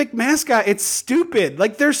perfect mascot. It's stupid.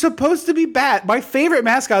 Like, they're supposed to be bad. My favorite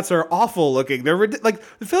mascots are awful looking. They're like,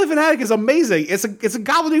 the Philly Fanatic is amazing. It's a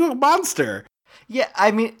gobbledygook monster. Yeah,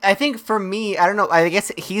 I mean, I think for me, I don't know, I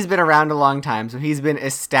guess he's been around a long time, so he's been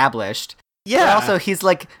established. Yeah. But also, he's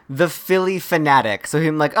like the Philly Fanatic, so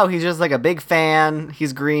him like, oh, he's just like a big fan,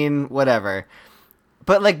 he's green, whatever.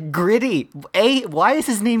 But like Gritty, why is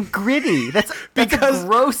his name Gritty? That's a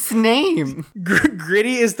gross name.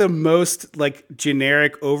 Gritty is the most like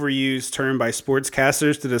generic, overused term by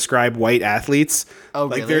sportscasters to describe white athletes. Oh,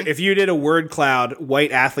 like, really? If you did a word cloud,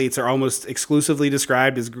 white athletes are almost exclusively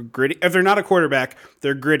described as gritty. If they're not a quarterback,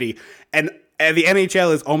 they're gritty. And the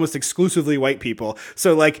NHL is almost exclusively white people.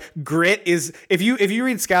 So like grit is, if you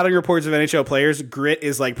read scouting reports of NHL players, grit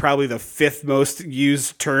is like probably the fifth most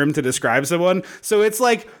used term to describe someone. So it's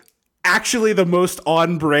like actually the most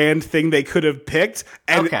on brand thing they could have picked.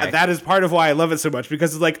 And that is part of why I love it so much,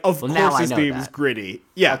 because it's like, of course his name is Gritty.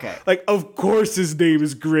 Yeah. Okay. Like, of course his name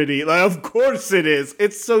is Gritty. Like, of course it is.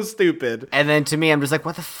 It's so stupid. And then to me, I'm just like,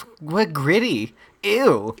 what Gritty?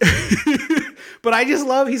 Ew. But I just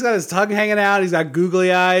love, he's got his tongue hanging out, he's got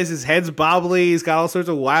googly eyes, his head's bobbly, he's got all sorts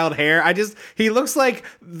of wild hair. He looks like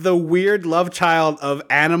the weird love child of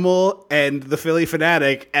Animal and the Philly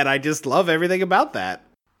Fanatic, and I just love everything about that.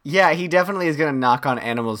 Yeah, he definitely is going to knock on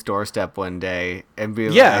Animal's doorstep one day and be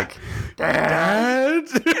like, Dad?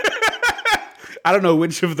 I don't know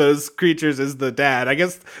which of those creatures is the dad. I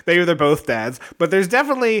guess maybe they're both dads. But there's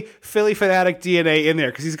definitely Philly Fanatic DNA in there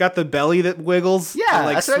because he's got the belly that wiggles. Yeah, the,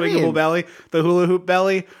 like, that's what I swingable mean. belly, the hula hoop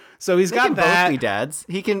belly. So he's got that. Both be dads.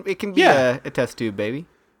 It can be a test tube baby.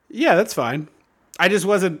 Yeah, that's fine. I just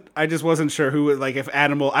wasn't sure who, like, if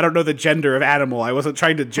Animal. I don't know the gender of Animal. I wasn't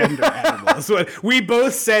trying to gender Animal. So we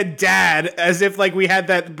both said dad as if like we had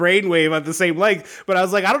that brainwave at the same length. But I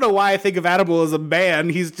was like, I don't know why I think of Animal as a man.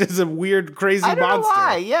 He's just a weird, crazy monster. I don't know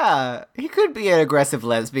why. Yeah, he could be an aggressive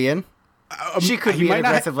lesbian. She could be an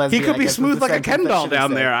aggressive lesbian. He could I be guess, smooth was the like a Ken sentence I doll should have down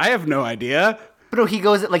said. there. I have no idea. But no,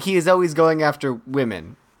 he is always going after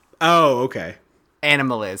women. Oh, okay.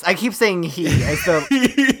 Animal is. I keep saying he as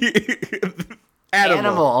the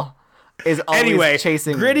Animal is always Anyway,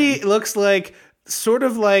 chasing Gritty women. looks like sort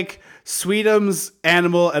of like Sweetums,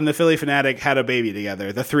 Animal, and the Philly Fanatic had a baby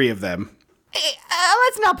together. The three of them.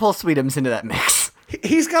 Let's not pull Sweetums into that mix.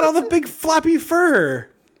 He's got all the big floppy fur.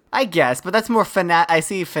 I guess, but that's more I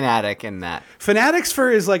see Fanatic in that. Fanatic's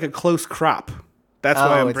fur is like a close crop. That's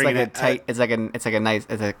why I'm it's bringing like it. a tight. It's like a nice.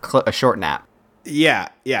 It's a short nap. Yeah.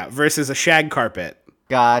 Versus a shag carpet.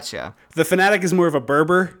 Gotcha. The Fanatic is more of a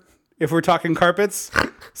Berber. If we're talking carpets,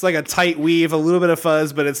 it's like a tight weave, a little bit of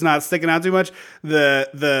fuzz, but it's not sticking out too much.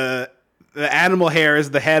 The animal hair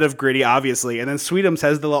is the head of Gritty, obviously, and then Sweetums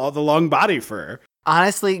has the long body fur.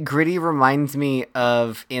 Honestly, Gritty reminds me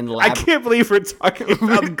of in I Lab. can't believe we're talking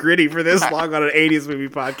about Gritty for this long on an 80s movie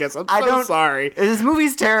podcast. I'm so sorry. This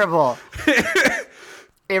movie's terrible.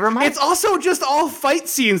 It reminds. It's also just all fight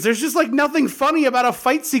scenes. There's just like nothing funny about a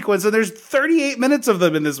fight sequence, and there's 38 minutes of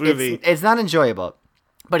them in this movie. It's not enjoyable.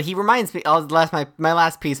 But he reminds me. My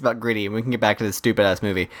last piece about Gritty, and we can get back to this stupid ass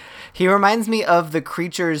movie. He reminds me of the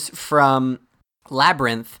creatures from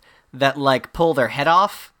Labyrinth that like pull their head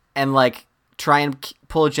off and like try and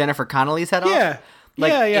pull Jennifer Connelly's head off. Yeah.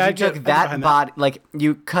 Like, yeah. if you took that body, like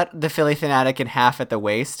you cut the Philly Fanatic in half at the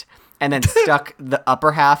waist, and then stuck the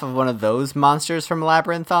upper half of one of those monsters from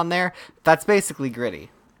Labyrinth on there, that's basically Gritty.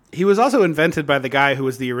 He was also invented by the guy who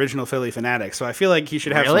was the original Philly Fanatic, so I feel like he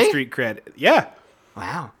should have Really? some street cred. Yeah.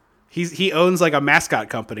 Wow. He owns like a mascot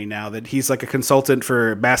company now that he's like a consultant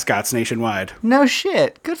for mascots nationwide. No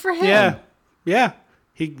shit. Good for him. Yeah.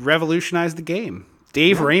 He revolutionized the game.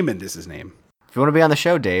 Dave Raymond is his name. If you want to be on the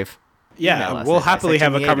show, Dave. email Yeah, us we'll at happily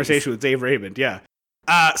have a Dissecting the conversation with Dave Raymond. Yeah.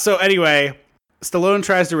 So anyway, Stallone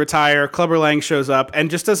tries to retire. Clubber Lang shows up and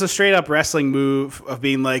just does a straight up wrestling move of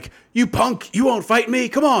being like, "You punk, you won't fight me.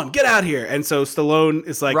 Come on, get out here." And so Stallone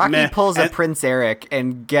is like, Rocky meh. pulls a And- Prince Eric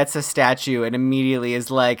and gets a statue and immediately is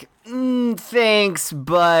like, thanks,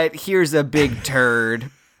 but here's a big turd.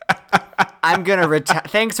 I'm gonna retire.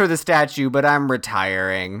 Thanks for the statue, but I'm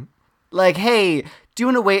retiring. Like, hey, do you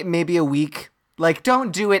want to wait maybe a week? Like,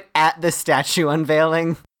 don't do it at the statue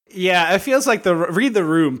unveiling. Yeah, it feels like read the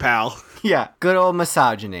room, pal. Yeah, good old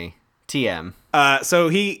misogyny. TM. So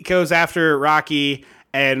he goes after Rocky,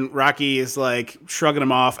 and Rocky is like shrugging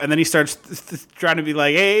him off, and then he starts trying to be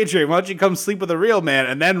like, "Hey, Adrian, why don't you come sleep with a real man?"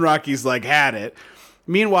 And then Rocky's like, "Had it."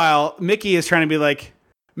 Meanwhile, Mickey is trying to be like,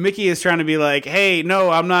 "Hey, no,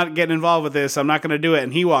 I'm not getting involved with this. I'm not going to do it."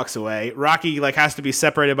 And he walks away. Rocky like has to be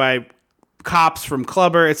separated by cops from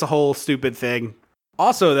Clubber. It's a whole stupid thing.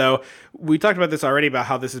 Also, though, we talked about this already about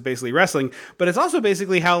how this is basically wrestling, but it's also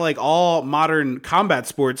basically how like all modern combat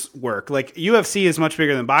sports work. Like UFC is much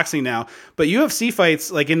bigger than boxing now, but UFC fights,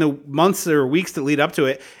 like in the months or weeks that lead up to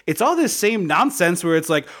it, it's all this same nonsense where it's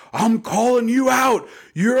like, "I'm calling you out.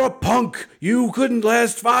 You're a punk. You couldn't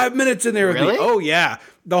last 5 minutes in there with Really? me." Oh yeah.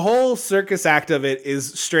 The whole circus act of it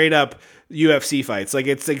is straight up UFC fights. Like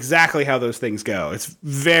it's exactly how those things go. It's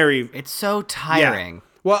very It's so tiring. yeah.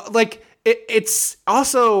 Well, like it's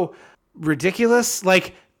also ridiculous.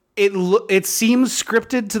 Like it seems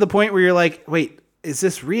scripted to the point where you're like, wait, is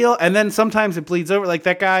this real? And then sometimes it bleeds over. Like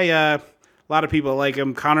that guy, a lot of people like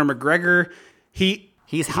him, Conor McGregor.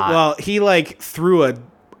 He's hot. Well, he like threw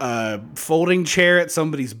a folding chair at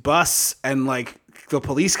somebody's bus, and like the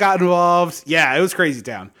police got involved. Yeah, it was crazy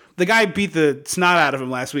town. The guy beat the snot out of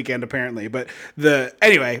him last weekend, apparently. But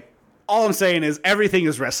anyway, all I'm saying is everything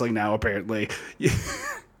is wrestling now, apparently.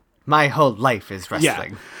 My whole life is Yeah.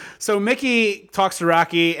 wrestling. So Mickey talks to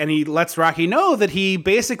Rocky, and he lets Rocky know that he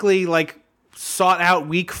basically like sought out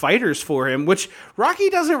weak fighters for him, which Rocky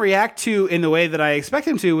doesn't react to in the way that I expect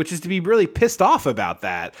him to, which is to be really pissed off about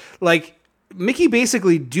that. Like Mickey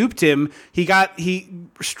basically duped him. He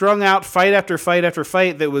strung out fight after fight after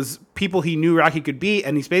fight that was people he knew Rocky could beat,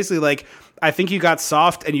 and he's basically like, "I think you got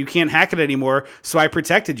soft and you can't hack it anymore, so I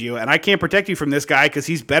protected you, and I can't protect you from this guy because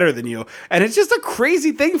he's better than you." And it's just a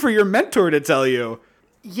crazy thing for your mentor to tell you.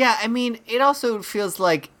 Yeah, I mean, it also feels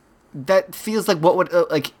like what would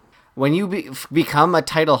like when you become a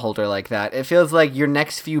title holder like that. It feels like your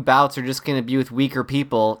next few bouts are just going to be with weaker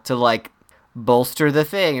people to like bolster the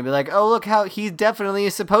thing and be like, "Oh, look how he definitely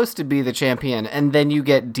is supposed to be the champion," and then you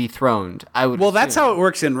get dethroned. Well, that's how it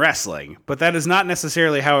works in wrestling, but that is not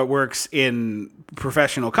necessarily how it works in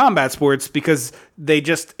professional combat sports because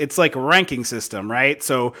it's like a ranking system, right?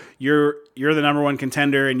 So you're the number one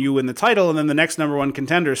contender and you win the title, and then the next number one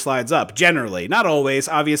contender slides up. Generally, not always.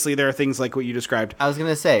 Obviously, there are things like what you described. I was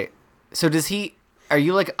gonna say. So are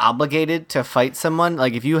you like obligated to fight someone?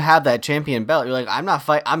 Like if you have that champion belt, you're like,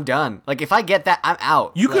 I'm done. Like if I get that, I'm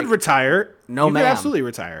out. You Like, could retire. No, you ma'am. could absolutely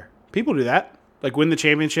retire. People do that. Like win the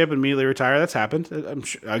championship and immediately retire. That's happened.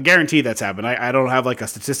 I guarantee that's happened. I don't have like a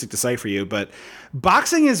statistic to cite for you, but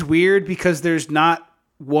boxing is weird because there's not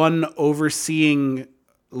one overseeing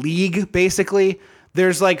league. Basically,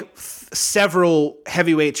 there's like several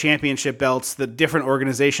heavyweight championship belts that different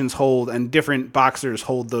organizations hold, and different boxers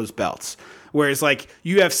hold those belts. Whereas like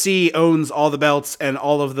UFC owns all the belts and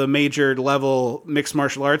all of the major level mixed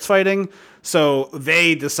martial arts fighting, so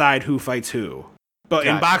they decide who fights who. But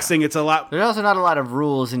in boxing, it's a lot. There's also not a lot of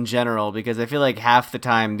rules in general, because I feel like half the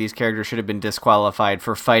time these characters should have been disqualified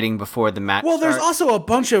for fighting before the match. Well, there's also a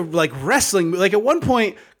bunch of like wrestling. Like at one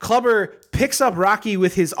point, Clubber picks up Rocky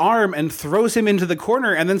with his arm and throws him into the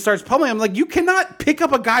corner, and then starts pummeling him. Like, you cannot pick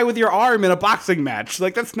up a guy with your arm in a boxing match.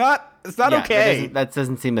 Like it's not okay. That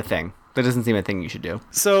doesn't seem a thing. That doesn't seem a thing you should do.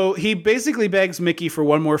 So he basically begs Mickey for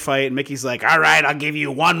one more fight, and Mickey's like, all right, I'll give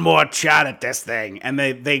you one more shot at this thing. And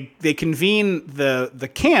they convene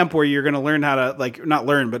the camp where you're going to learn how to, like, not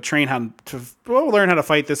learn, but train how to learn how to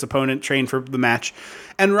fight this opponent, train for the match.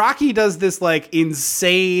 And Rocky does this, like,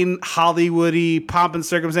 insane Hollywoody pomp and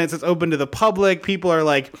circumstance that's open to the public. People are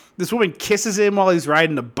like, this woman kisses him while he's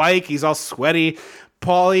riding a bike. He's all sweaty.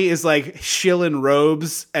 Paulie is, like, shilling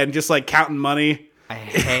robes and just, like, counting money. I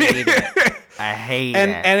hate it. I hate it.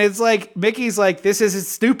 And it's like, Mickey's like, this is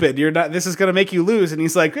stupid. This is going to make you lose. And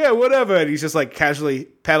he's like, yeah, whatever. And he's just like casually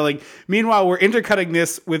pedaling. Meanwhile, we're intercutting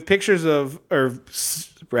this with pictures of, or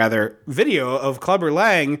rather video of Clubber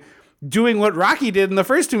Lang doing what Rocky did in the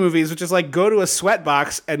first two movies, which is like go to a sweat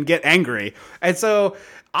box and get angry. And so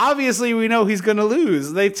obviously we know he's going to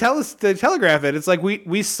lose. They telegraph it. It's like,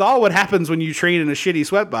 we saw what happens when you train in a shitty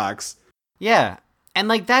sweat box. Yeah. And,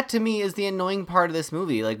 like, that to me is the annoying part of this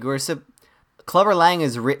movie. Like, Clubber Lang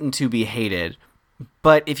is written to be hated.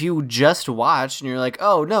 But if you just watch and you're like,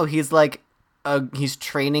 oh, no, he's, like, he's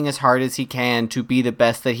training as hard as he can to be the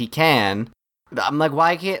best that he can. I'm like,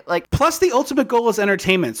 why can't, like... Plus, the ultimate goal is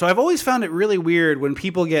entertainment. So I've always found it really weird when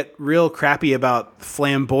people get real crappy about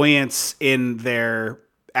flamboyance in their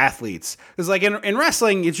athletes. Because like in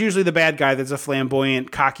wrestling, it's usually the bad guy that's a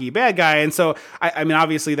flamboyant, cocky bad guy. And so, I mean,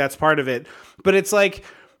 obviously that's part of it. But it's like,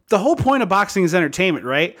 the whole point of boxing is entertainment,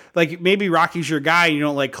 right? Like, maybe Rocky's your guy and you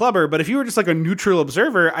don't like Clubber, but if you were just like a neutral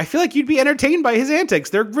observer, I feel like you'd be entertained by his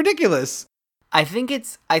antics. They're ridiculous. I think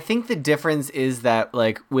the difference is that,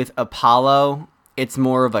 like, with Apollo, it's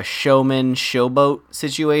more of a showboat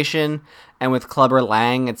situation. And with Clubber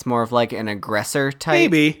Lang, it's more of like an aggressor type.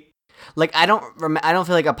 Maybe. Like, I don't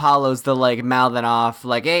feel like Apollo's the, like, mouthing off,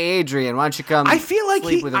 like, hey, Adrian, why don't you come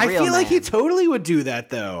sleep with a real man? He totally would do that,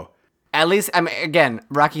 though. At least, I mean, again,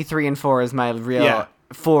 Rocky 3 and 4 is my real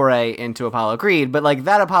foray into Apollo Creed, but, like,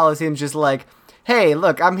 that Apollo seems just like, hey,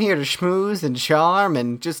 look, I'm here to schmooze and charm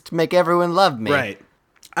and just make everyone love me. Right.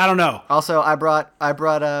 I don't know. Also, I brought,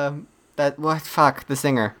 the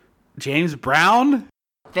singer. James Brown?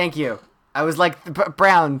 Thank you. I was like,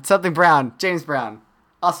 Brown, James Brown.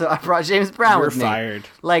 Also, I brought James Brown with me. You're fired.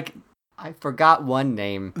 Like, I forgot one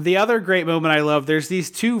name. The other great moment I love, there's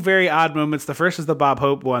these two very odd moments. The first is the Bob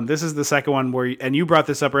Hope one. This is the second one where, and you brought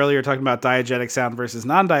this up earlier, talking about diegetic sound versus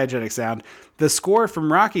non-diegetic sound. The score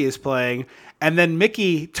from Rocky is playing, and then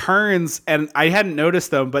Mickey turns, and I hadn't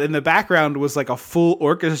noticed them, but in the background was like a full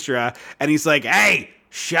orchestra, and he's like, hey,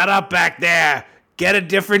 shut up back there. Get a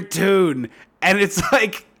different tune. And it's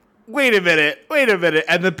like... Wait a minute.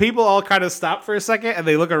 And the people all kind of stop for a second and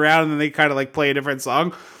they look around and then they kind of like play a different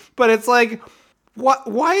song. But it's like, what?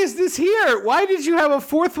 Why is this here? Why did you have a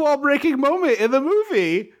fourth wall breaking moment in the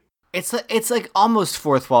movie? It's like almost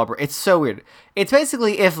fourth wall break. It's so weird. It's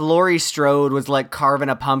basically if Laurie Strode was like carving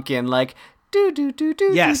a pumpkin, like do do do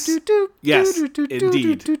do yes. do do yes, do do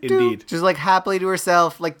indeed. Just like happily to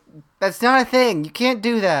herself. Like, that's not a thing. You can't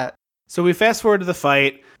do that. So we fast forward to the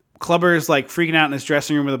fight. Clubber's like freaking out in his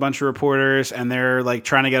dressing room with a bunch of reporters, and they're like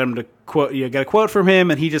trying to get him to get a quote from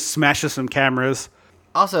him, and he just smashes some cameras.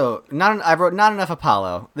 Also, I wrote not enough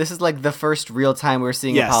Apollo. This is like the first real time we're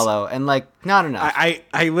seeing Apollo, and like not enough.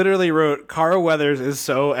 I literally wrote Carl Weathers is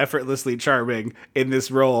so effortlessly charming in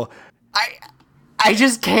this role. I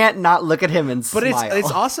just can't not look at him and smile. But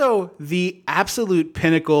it's also the absolute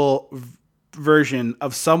pinnacle version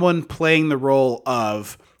of someone playing the role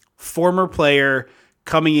of former player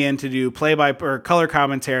coming in to do or color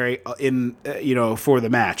commentary in for the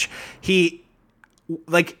match. He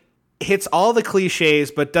like hits all the cliches,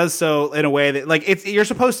 but does so in a way that like you're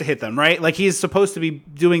supposed to hit them, right? Like he's supposed to be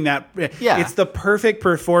doing that. Yeah, it's the perfect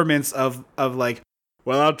performance of like,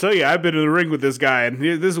 well, I'll tell you, I've been in the ring with this guy, and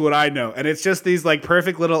this is what I know. And it's just these like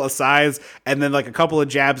perfect little asides, and then like a couple of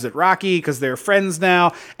jabs at Rocky because they're friends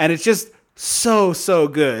now, and it's just so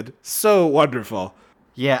good, so wonderful.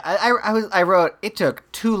 Yeah, I wrote, it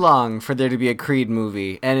took too long for there to be a Creed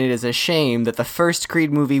movie, and it is a shame that the first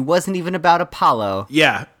Creed movie wasn't even about Apollo.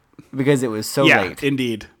 Yeah. Because it was so Yeah, late.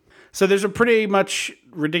 indeed. So there's a pretty much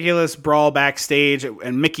ridiculous brawl backstage,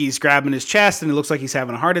 and Mickey's grabbing his chest, and it looks like he's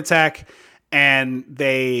having a heart attack, and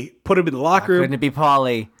they put him in the locker room. Couldn't it be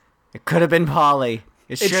Paulie? It could have been Paulie.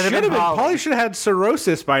 It should have been Paulie. Paulie should have had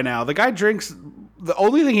cirrhosis by now. The guy drinks, the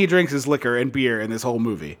only thing he drinks is liquor and beer in this whole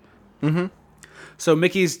movie. Mm-hmm. So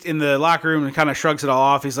Mickey's in the locker room and kind of shrugs it all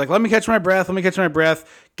off. He's like, let me catch my breath.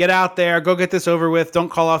 Get out there. Go get this over with. Don't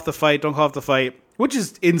call off the fight. Which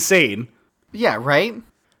is insane. Yeah, right?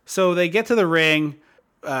 So they get to the ring.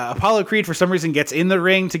 Apollo Creed, for some reason, gets in the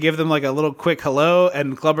ring to give them like a little quick hello.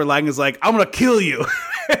 And Clubber Lang is like, I'm going to kill you.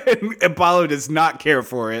 And Apollo does not care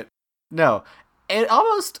for it. No. It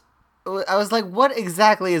almost... I was like, what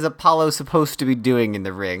exactly is Apollo supposed to be doing in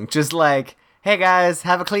the ring? Just like, hey guys,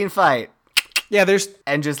 have a clean fight. Yeah, there's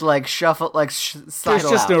just like shuffle, like there's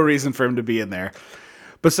just no reason for him to be in there.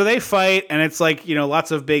 But so they fight, and it's like,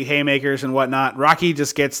 lots of big haymakers and whatnot. Rocky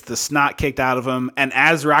just gets the snot kicked out of him, and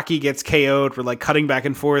as Rocky gets KO'd, we're like cutting back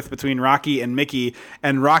and forth between Rocky and Mickey,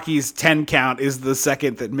 and Rocky's 10 count is the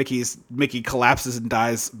second that Mickey collapses and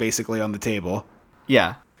dies basically on the table.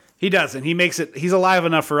 Yeah. He doesn't. He's alive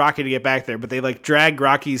enough for Rocky to get back there, but they like drag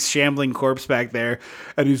Rocky's shambling corpse back there,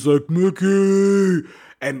 and he's like, Mickey!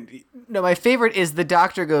 And no, my favorite is the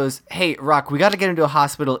doctor goes, hey, Rock, we got to get him to a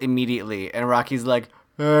hospital immediately. And Rocky's like,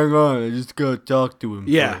 hang on, I just got to talk to him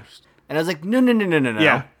first. And I was like, no.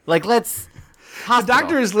 Yeah. Like, let's... Hospital. The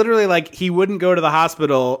doctor is literally like, he wouldn't go to the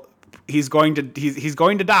hospital. He's going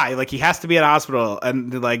to die. Like, he has to be at a hospital.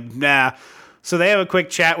 And they're like, nah. So they have a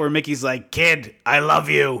quick chat where Mickey's like, kid, I love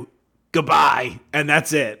you. Goodbye. And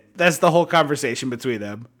that's it. That's the whole conversation between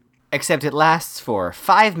them. Except it lasts for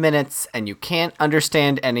 5 minutes, and you can't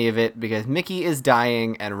understand any of it because Mickey is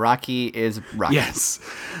dying and Rocky is Rocky. Yes.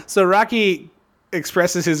 So Rocky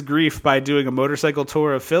expresses his grief by doing a motorcycle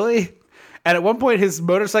tour of Philly. And at one point, his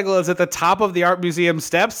motorcycle is at the top of the art museum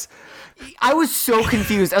steps. I was so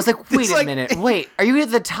confused. I was like, wait a minute. Wait, are you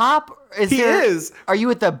at the top? He is. Are you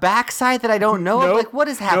at the backside that I don't know? Nope. Like, what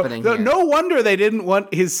is happening here? No wonder they didn't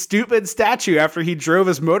want his stupid statue after he drove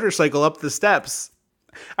his motorcycle up the steps.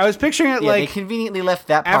 I was picturing it they conveniently left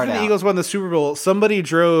that part after the Eagles won the Super Bowl, somebody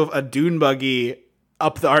drove a dune buggy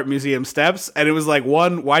up the art museum steps, and it was like,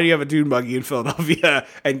 one, why do you have a dune buggy in Philadelphia?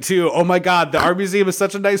 And two, oh my God, the art museum is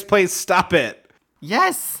such a nice place. Stop it.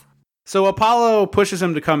 Yes. So Apollo pushes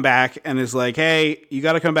him to come back and is like, hey, you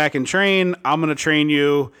got to come back and train. I'm going to train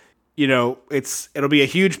you. It'll be a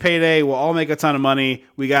huge payday. We'll all make a ton of money.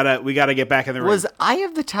 We gotta get back in the ring. Was Eye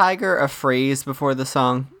of the Tiger a phrase before the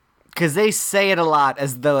song? Because they say it a lot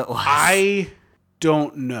as though it was. I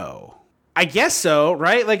don't know. I guess so,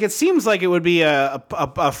 right? Like, it seems like it would be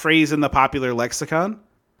a phrase in the popular lexicon.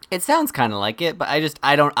 It sounds kind of like it, but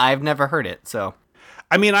I've never heard it, so.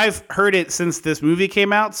 I mean, I've heard it since this movie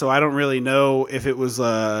came out, so I don't really know if it was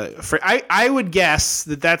I would guess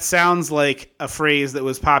that sounds like a phrase that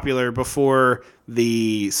was popular before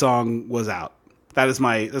the song was out. That's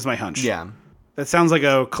my hunch. Yeah. That sounds like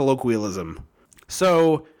a colloquialism.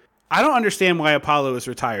 So I don't understand why Apollo is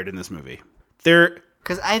retired in this movie.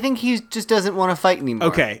 Because I think he just doesn't want to fight anymore.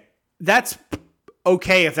 Okay. That's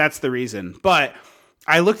okay if that's the reason. But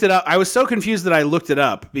I looked it up. I was so confused that I looked it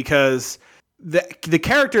up because the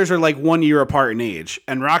characters are like 1 year apart in age,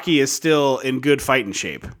 and Rocky is still in good fighting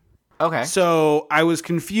shape. Okay. So I was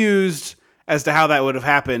confused as to how that would have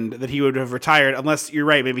happened, that he would have retired, unless you're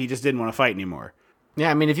right, maybe he just didn't want to fight anymore.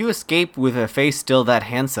 Yeah, I mean, if you escape with a face still that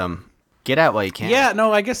handsome, get out while you can. Yeah,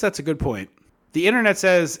 no, I guess that's a good point. The internet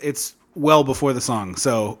says it's well before the song,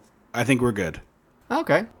 so I think we're good.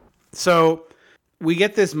 Okay. So we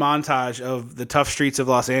get this montage of the tough streets of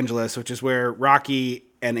Los Angeles, which is where Rocky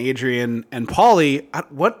and Adrian and Paulie,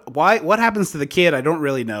 what happens to the kid? I don't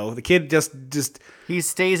really know. The kid just he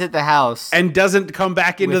stays at the house and doesn't come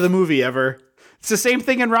back into the movie ever. It's the same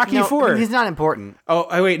thing in Rocky IV. I mean, he's not important.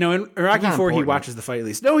 Oh, wait, no. In Rocky IV, he watches the fight at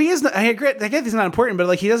least. No, he is not. I get he's not important, but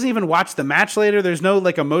like he doesn't even watch the match later. There's no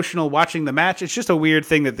like emotional watching the match. It's just a weird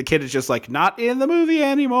thing that the kid is just like not in the movie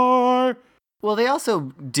anymore. Well, they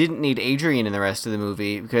also didn't need Adrian in the rest of the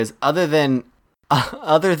movie because other than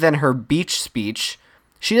her beach speech,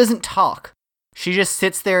 she doesn't talk. She just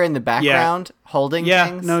sits there in the background holding things.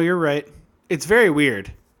 Yeah, no, you're right. It's very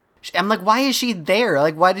weird. I'm like, why is she there?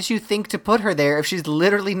 Like, why did you think to put her there if she's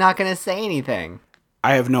literally not going to say anything?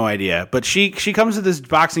 I have no idea. But she comes to this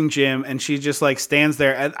boxing gym and she just like stands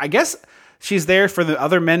there. And I guess she's there for the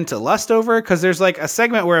other men to lust over, because there's like a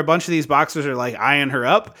segment where a bunch of these boxers are like eyeing her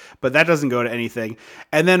up, but that doesn't go to anything.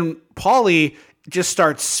 And then Paulie just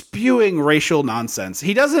starts spewing racial nonsense.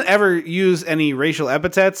 He doesn't ever use any racial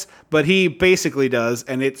epithets, but he basically does,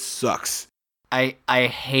 and it sucks. I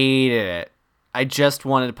hated it. I just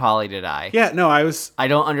wanted Polly to die. Yeah, no, I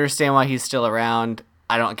don't understand why he's still around.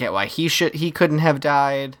 I don't get why he couldn't have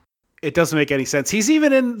died. It doesn't make any sense. He's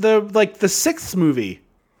even in the sixth movie.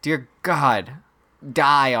 Dear God,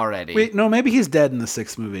 die already. Wait, no, maybe he's dead in the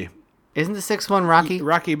sixth movie. Isn't the sixth one Rocky?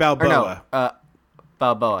 Rocky Balboa. Or no,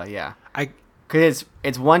 Balboa, yeah. Because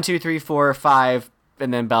it's 1, 2, 3, 4, 5,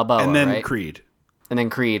 and then Balboa, and then right? Creed. And then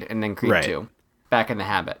Creed, Right. 2. Back in the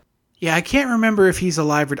Habit. Yeah, I can't remember if he's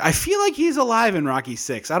alive. I feel like he's alive in Rocky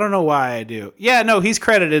 6. I don't know why I do. Yeah, no, he's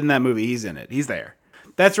credited in that movie. He's in it. He's there.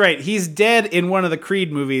 That's right. He's dead in one of the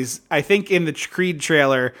Creed movies. I think in the Creed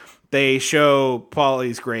trailer, they show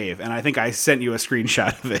Paulie's grave, and I think I sent you a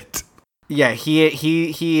screenshot of it. Yeah,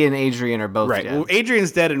 he and Adrian are both Right. dead. Well,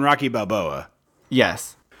 Adrian's dead in Rocky Balboa.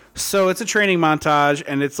 Yes. So it's a training montage,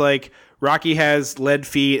 and it's like Rocky has lead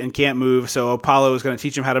feet and can't move, so Apollo is going to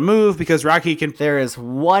teach him how to move because Rocky can... There is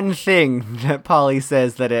one thing that Polly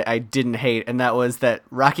says that I didn't hate, and that was that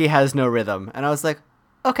Rocky has no rhythm. And I was like,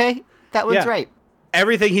 okay, that one's right.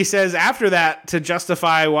 Everything he says after that to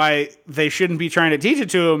justify why they shouldn't be trying to teach it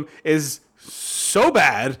to him is so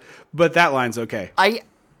bad, but that line's okay.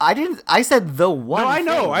 I said the one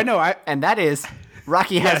No, I know. And that is...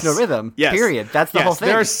 Rocky has no rhythm. Yes. Period. That's the whole thing.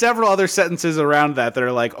 There are several other sentences around that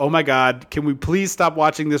are like, oh my God, can we please stop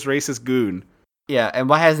watching this racist goon? Yeah, and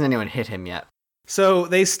why hasn't anyone hit him yet? So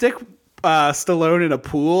they stick Stallone in a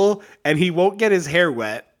pool and he won't get his hair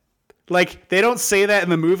wet. Like, they don't say that in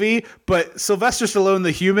the movie, but Sylvester Stallone,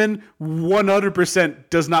 the human, 100%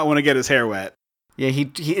 does not want to get his hair wet. Yeah,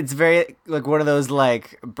 he it's very like one of those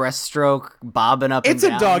like breaststroke bobbing up. It's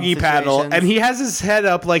and a down doggy paddle, situations. and he has his head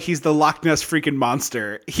up like he's the Loch Ness freaking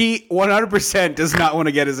monster. He 100% does not want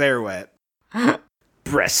to get his hair wet.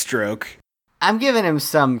 Breaststroke. I'm giving him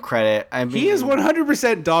some credit. I mean, He is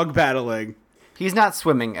 100% dog paddling, he's not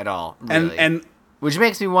swimming at all, really. and which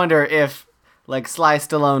makes me wonder if like Sly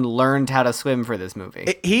Stallone learned how to swim for this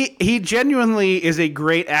movie. he genuinely is a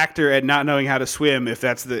great actor at not knowing how to swim. If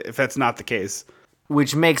that's not the case.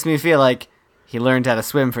 Which makes me feel like he learned how to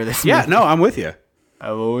swim for this movie. Yeah, no, I'm with you.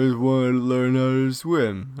 I've always wanted to learn how to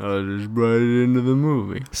swim. I just brought it into the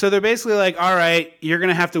movie. So they're basically like, all right, you're going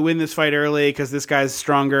to have to win this fight early because this guy's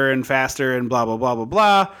stronger and faster and blah, blah, blah, blah,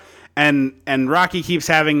 blah. And Rocky keeps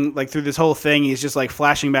having, like, through this whole thing, he's just, like,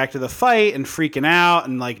 flashing back to the fight and freaking out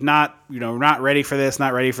and, like, not ready for this,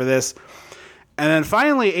 not ready for this. And then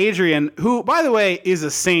finally, Adrian, who, by the way, is a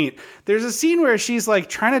saint. There's a scene where she's, like,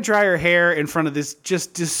 trying to dry her hair in front of this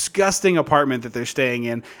just disgusting apartment that they're staying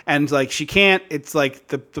in. And, like, she can't. It's, like,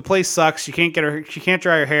 the place sucks. She can't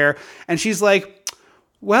dry her hair. And she's like,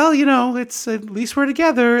 well, it's at least we're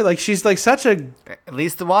together. Like, she's, like, such a... At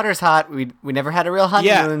least the water's hot. We never had a real honeymoon.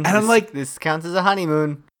 Yeah, and I'm like... This counts as a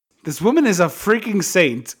honeymoon. This woman is a freaking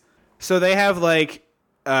saint. So they have, like...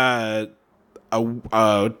 a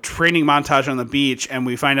training montage on the beach, and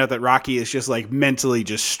we find out that Rocky is just like mentally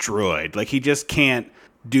destroyed. Like, he just can't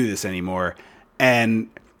do this anymore. And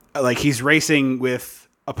like, he's racing with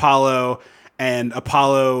Apollo, and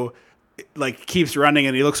Apollo like keeps running,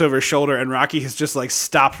 and he looks over his shoulder, and Rocky has just like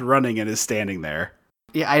stopped running and is standing there.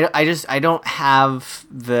 Yeah, I don't have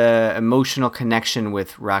the emotional connection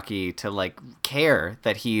with Rocky to like care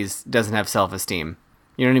that doesn't have self-esteem.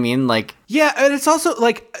 You know what I mean? Like, yeah, and it's also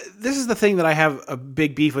like, this is the thing that I have a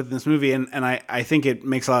big beef with in this movie, and I think it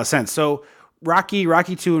makes a lot of sense. So Rocky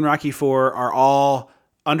 2, and Rocky 4 are all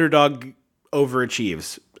underdog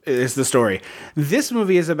overachieves, is the story. This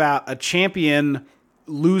movie is about a champion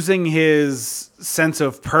losing his sense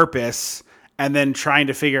of purpose and then trying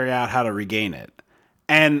to figure out how to regain it.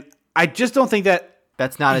 And I just don't think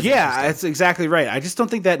that's not as interesting. That's exactly right. I just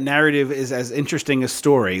don't think that narrative is as interesting a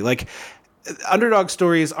story. Like, underdog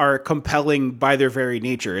stories are compelling by their very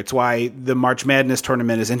nature. It's why the March Madness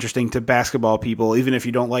tournament is interesting to basketball people. Even if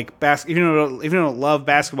you don't like if you don't love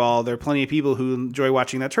basketball, there are plenty of people who enjoy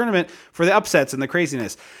watching that tournament for the upsets and the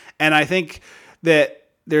craziness. And I think that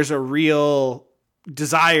there's a real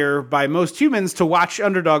desire by most humans to watch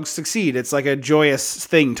underdogs succeed. It's like a joyous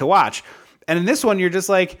thing to watch. And in this one, you're just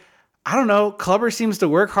like, I don't know, Clubber seems to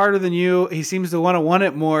work harder than you. He seems to want to want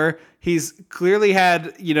it more. He's clearly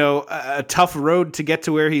had, a tough road to get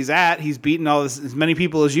to where he's at. He's beaten as many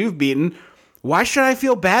people as you've beaten. Why should I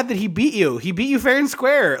feel bad that he beat you? He beat you fair and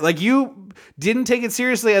square. Like, you didn't take it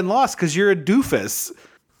seriously and lost because you're a doofus.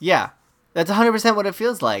 Yeah, that's 100% what it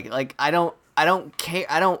feels like. Like, I don't care.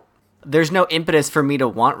 There's no impetus for me to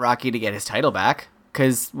want Rocky to get his title back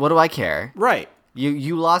because what do I care? Right.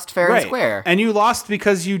 You lost fair and square. And you lost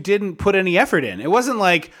because you didn't put any effort in. It wasn't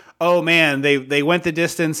like, oh man, they went the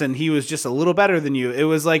distance and he was just a little better than you. It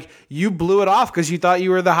was like you blew it off because you thought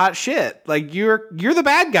you were the hot shit. Like you're the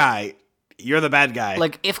bad guy. You're the bad guy.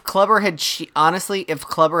 Like if Clubber had honestly, if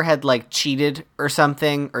Clubber had like cheated or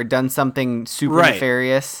something or done something super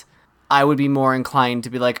nefarious, I would be more inclined to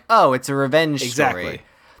be like, oh, it's a revenge story.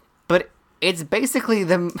 But it's basically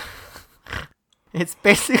the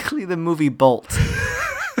movie Bolt.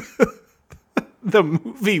 The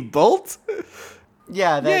movie Bolt?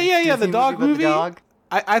 Yeah, the dog movie. The dog.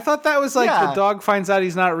 I thought that was like the dog finds out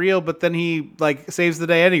he's not real, but then he like saves the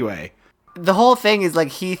day anyway. The whole thing is like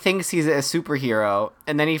he thinks he's a superhero,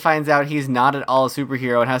 and then he finds out he's not at all a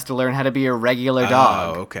superhero and has to learn how to be a regular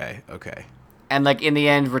dog. Oh, okay. And like in the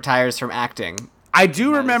end, retires from acting. I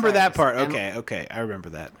do remember that part. Okay, I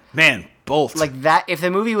remember that. Man, Bolt. Like that. If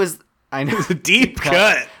the movie was, I know, deep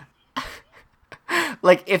cut.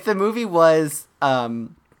 Like if the movie was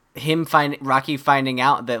Rocky finding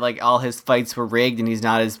out that like all his fights were rigged and he's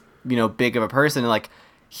not as big of a person, like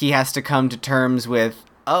he has to come to terms with,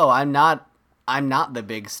 oh, I'm not I'm not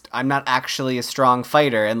actually a strong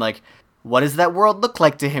fighter, and like what does that world look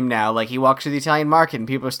like to him now? Like he walks through the Italian market and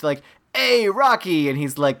people are still like, hey, Rocky, and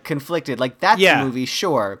he's like conflicted. Like that's a movie,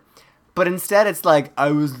 sure. But instead, it's like,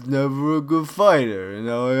 I was never a good fighter, and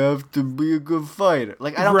now I have to be a good fighter.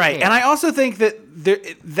 Like, I don't care. And I also think that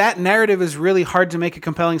that narrative is really hard to make a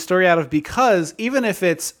compelling story out of, because even if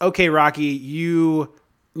it's, okay, Rocky, you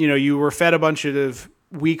were fed a bunch of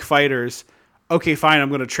weak fighters. Okay, fine, I'm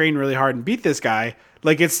going to train really hard and beat this guy.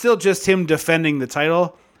 Like, it's still just him defending the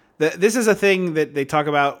title. This is a thing that they talk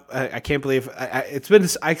about. I can't believe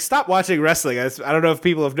I stopped watching wrestling. I don't know if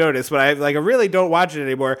people have noticed, but I really don't watch it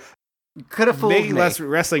anymore. Could have fooled me. Making less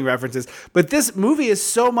wrestling references, but this movie is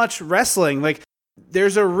so much wrestling. Like,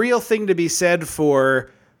 there's a real thing to be said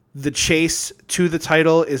for the chase to the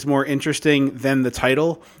title is more interesting than the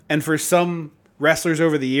title. And for some wrestlers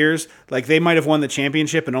over the years, like they might have won the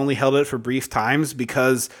championship and only held it for brief times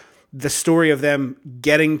because the story of them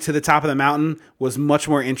getting to the top of the mountain was much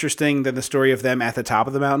more interesting than the story of them at the top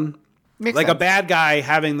of the mountain. Makes like sense. A bad guy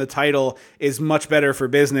having the title is much better for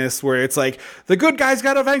business, where it's like the good guy's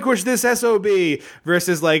got to vanquish this SOB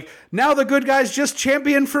versus like now the good guy's just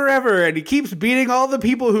champion forever and he keeps beating all the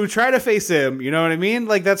people who try to face him. You know what I mean?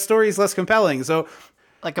 Like that story is less compelling. So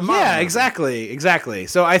like a modern movie. Exactly.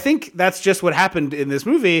 So I think that's just what happened in this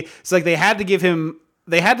movie. It's like they had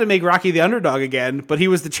to make Rocky the underdog again, but he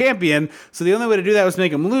was the champion. So the only way to do that was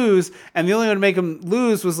make him lose. And the only way to make him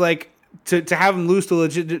lose was like to have him lose to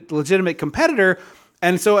a legitimate competitor.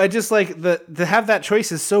 And so I just like to have that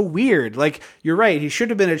choice is so weird. Like, you're right. He should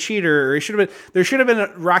have been a cheater, or there should have been a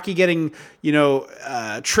Rocky getting,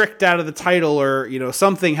 tricked out of the title, or,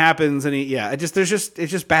 something happens and it's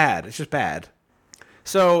just bad. It's just bad.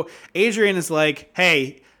 So Adrian is like,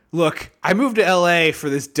 hey, look, I moved to LA for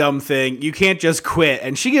this dumb thing. You can't just quit.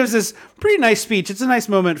 And she gives this pretty nice speech. It's a nice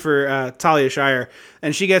moment for Talia Shire.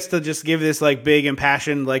 And she gets to just give this like big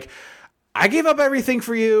impassioned, like, I gave up everything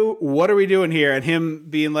for you. What are we doing here? And him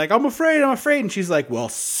being like, I'm afraid. And she's like, well,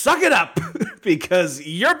 suck it up because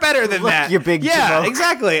you're better than that. You big Yeah, jamoke.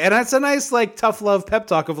 exactly. And that's a nice like tough love pep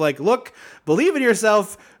talk of like, look, believe in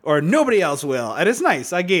yourself or nobody else will. And it's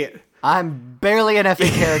nice. I get it. I'm barely an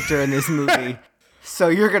effing character in this movie. So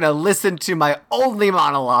you're going to listen to my only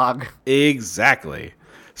monologue. Exactly.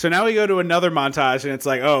 So now we go to another montage and it's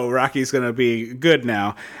like, oh, Rocky's going to be good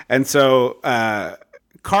now. And so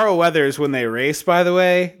Carl Weathers, when they race, by the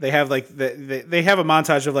way, they have like they have a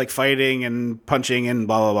montage of like fighting and punching and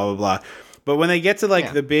blah, blah, blah, blah, blah. But when they get to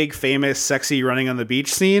like the big famous sexy running on the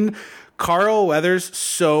beach scene, Carl Weathers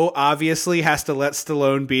so obviously has to let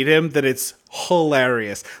Stallone beat him that it's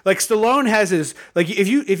hilarious. Like Stallone has his like if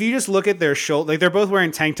you just look at their shoulder, like they're both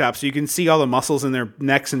wearing tank tops, so you can see all the muscles in their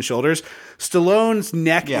necks and shoulders. Stallone's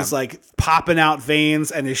neck is like popping out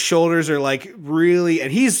veins, and his shoulders are like really,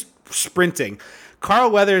 and he's sprinting.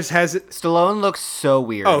 Carl Weathers has Stallone looks so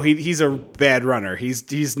weird. Oh, he's a bad runner. He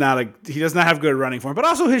does not have good running form, but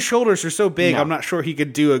also his shoulders are so big. No. I'm not sure he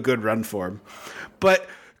could do a good run form. But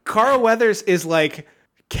Carl Weathers is like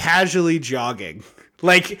casually jogging.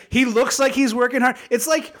 Like he looks like he's working hard. It's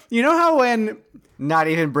like, you know how when not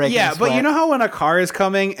even breaking sweat. But you know how when a car is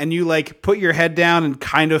coming and you like put your head down and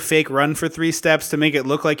kind of fake run for 3 steps to make it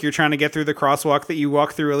look like you're trying to get through the crosswalk that you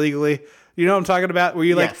walk through illegally? You know what I'm talking about? Where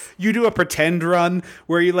you like, Yes. you do a pretend run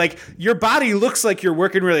where you like, your body looks like you're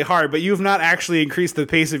working really hard, but you've not actually increased the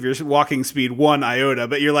pace of your walking speed one iota.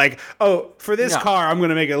 But you're like, oh, for this No. car, I'm going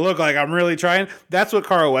to make it look like I'm really trying. That's what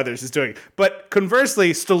Carl Weathers is doing. But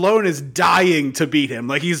conversely, Stallone is dying to beat him.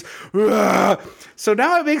 Like he's, "Ugh." So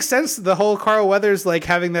now it makes sense, the whole Carl Weathers like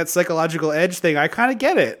having that psychological edge thing. I kind of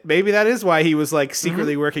get it. Maybe that is why he was like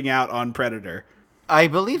secretly working out on Predator. I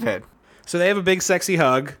believe it. So they have a big sexy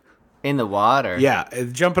hug. In the water. Yeah,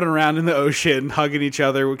 jumping around in the ocean, hugging each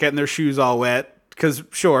other, getting their shoes all wet. Because,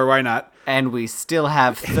 sure, why not? And we still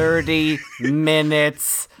have 30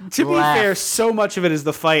 minutes To be left. fair, so much of it is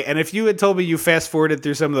the fight. And if you had told me you fast-forwarded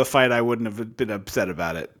through some of the fight, I wouldn't have been upset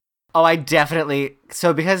about it. Oh, I definitely...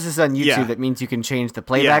 So because this is on YouTube, Yeah. that means you can change the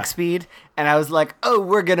playback Yeah. speed. And I was like, oh,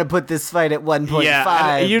 we're going to put this fight at 1.5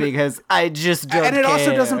 Yeah, and because I just don't And it also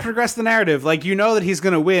care. doesn't progress the narrative. Like, you know that he's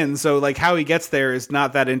going to win, so, like, how he gets there is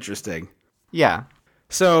not that interesting. Yeah.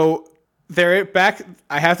 So they're back.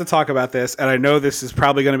 I have to talk about this, and I know this is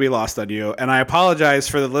probably going to be lost on you. And I apologize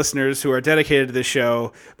for the listeners who are dedicated to this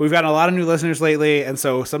show. We've gotten a lot of new listeners lately, and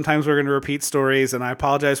so sometimes we're going to repeat stories, and I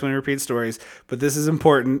apologize when we repeat stories. But this is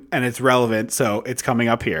important, and it's relevant, so it's coming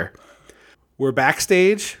up here. We're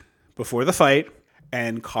backstage before the fight,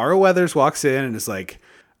 and Carl Weathers walks in and is like,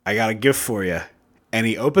 I got a gift for you. And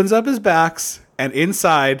he opens up his box, and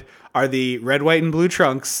inside are the red, white, and blue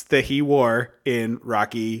trunks that he wore in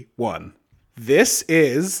Rocky 1. This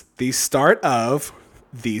is the start of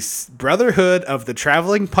the Brotherhood of the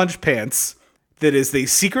Traveling Punch Pants that is the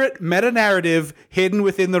secret meta-narrative hidden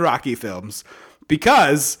within the Rocky films.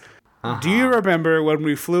 Because, do you remember when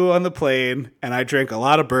we flew on the plane and I drank a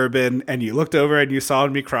lot of bourbon and you looked over and you saw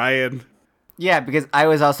me crying? Yeah, because I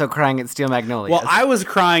was also crying at Steel Magnolias. Well, I was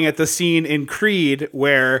crying at the scene in Creed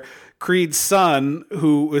where Creed's son,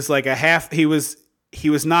 who was like a half, he was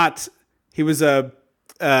a,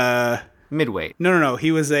 Midweight. no, he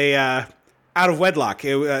was a, out of wedlock.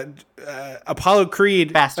 Apollo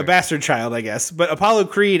Creed, Bastard. a bastard child, I guess. But Apollo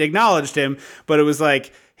Creed acknowledged him, but it was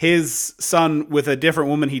like his son with a different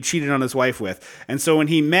woman he cheated on his wife with. And so when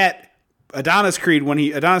he met Adonis Creed,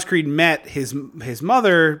 Adonis Creed met his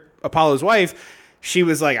mother, Apollo's wife, she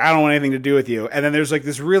was like, I don't want anything to do with you. And then there's like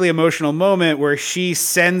this really emotional moment where she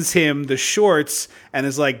sends him the shorts and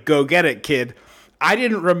is like, go get it, kid. I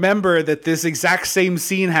didn't remember that this exact same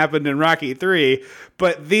scene happened in Rocky 3,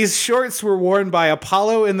 but these shorts were worn by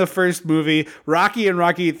Apollo in the first movie, Rocky in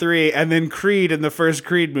Rocky 3, and then Creed in the first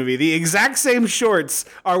Creed movie. The exact same shorts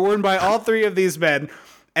are worn by all three of these men.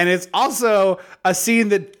 And it's also a scene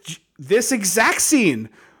that this exact scene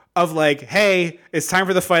of like, hey, it's time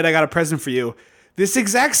for the fight. I got a present for you. This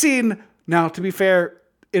exact scene, now to be fair,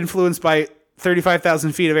 influenced by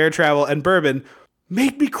 35,000 feet of air travel and bourbon,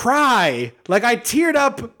 made me cry. Like I teared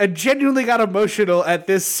up and genuinely got emotional at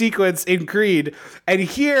this sequence in Creed. And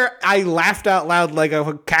here I laughed out loud like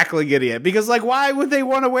a cackling idiot because like, why would they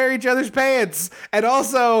want to wear each other's pants? And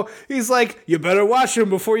also he's like, you better wash them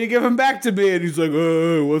before you give them back to me. And he's like,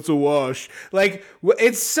 oh, what's a wash? Like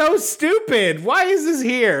it's so stupid. Why is this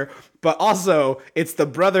here? But also, it's the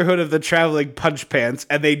Brotherhood of the Traveling Punch Pants,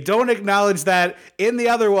 and they don't acknowledge that in the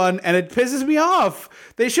other one, and it pisses me off.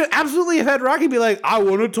 They should absolutely have had Rocky be like, I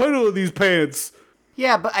want a title of these pants.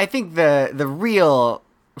 Yeah, but I think the real...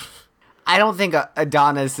 I don't think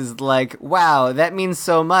Adonis is like, wow, that means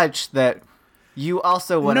so much that you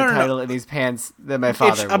also won a title in these pants that my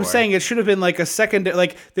father wore. I'm saying it should have been like a second,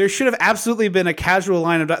 like there should have absolutely been a casual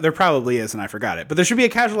line of there probably is, and I forgot it, but there should be a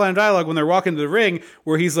casual line of dialogue when they're walking to the ring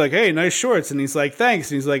where he's like, hey, nice shorts, and he's like, thanks,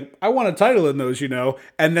 and he's like, I want a title in those, you know,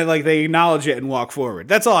 and then like they acknowledge it and walk forward.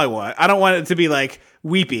 That's all I want. I don't want it to be like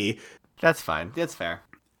weepy. That's fine. That's fair.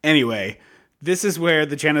 Anyway, this is where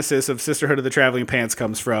the genesis of Sisterhood of the Traveling Pants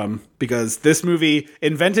comes from, because this movie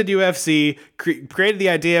invented UFC, created the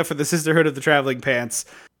idea for the Sisterhood of the Traveling Pants,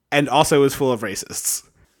 and also is full of racists.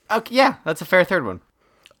 Okay, yeah, that's a fair third one.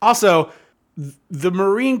 Also, the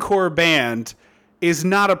Marine Corps band is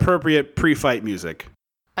not appropriate pre-fight music.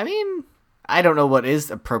 I mean, I don't know what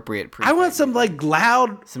is appropriate. I want some like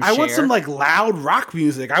loud. I want some like loud rock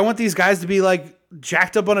music. I want these guys to be like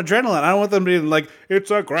jacked up on adrenaline. I don't want them to be like,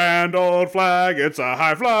 it's a grand old flag, it's a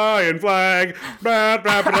high flying flag.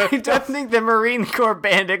 I don't think the Marine Corps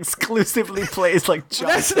band exclusively plays like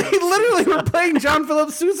John. They literally were playing John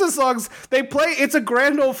Philip Sousa songs. They play It's a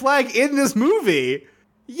Grand Old Flag in this movie.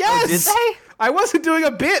 Yes. Oh, did they? I wasn't doing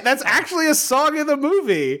a bit. That's actually a song in the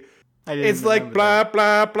movie. It's like blah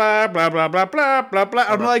blah blah blah blah blah blah blah blah.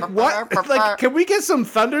 I'm like, what? Like, can we get some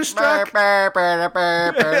Thunderstruck? Like,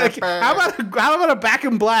 how about a Back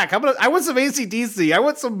in Black? I want some AC/DC. I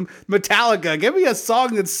want some Metallica. Give me a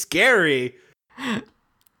song that's scary.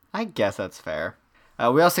 I guess that's fair.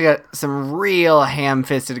 We also got some real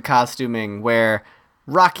ham-fisted costuming where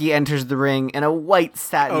Rocky enters the ring in a white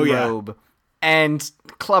satin robe, and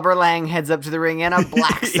Clubber Lang heads up to the ring in a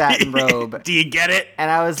black satin robe. Do you get it? And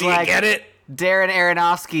I was like, get it? Darren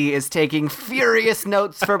Aronofsky is taking furious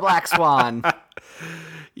notes for Black Swan.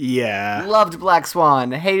 Yeah. Loved Black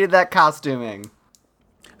Swan. Hated that costuming.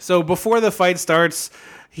 So before the fight starts,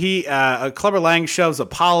 Clubber Lang shoves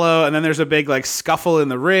Apollo, and then there's a big like scuffle in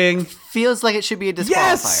the ring. Feels like it should be a disqualifier.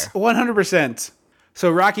 Yes, 100%. So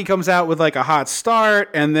Rocky comes out with like a hot start,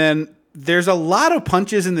 and then there's a lot of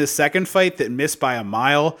punches in this second fight that miss by a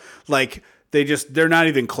mile. Like they're not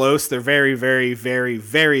even close. They're very, very, very,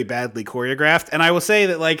 very badly choreographed. And I will say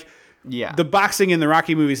that like the boxing in the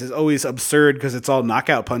Rocky movies is always absurd because it's all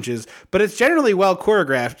knockout punches, but it's generally well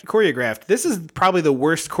choreographed. This is probably the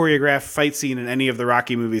worst choreographed fight scene in any of the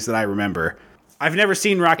Rocky movies that I remember. I've never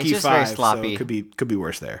seen Rocky 5, very sloppy. so it could be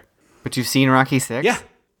worse there. But you've seen Rocky 6? Yeah.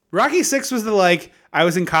 Rocky 6 was I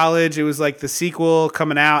was in college, it was like the sequel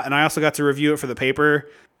coming out, and I also got to review it for the paper,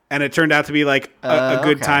 and it turned out to be like a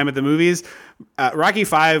good time at the movies. Rocky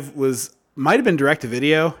 5 might have been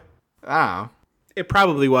direct-to-video. Oh. It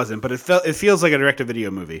probably wasn't, but it feels like a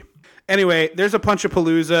direct-to-video movie. Anyway, there's a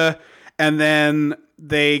Punch-a-Palooza, and then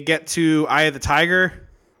they get to Eye of the Tiger,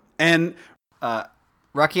 and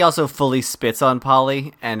Rocky also fully spits on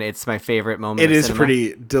Polly, and it's my favorite moment. It is cinema.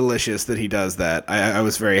 pretty delicious that he does that. I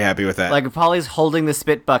was very happy with that. Like, Polly's holding the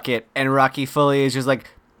spit bucket, and Rocky fully is just like,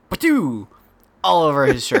 patoo, all over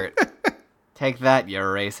his shirt. Take that, you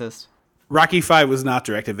racist. Rocky 5 was not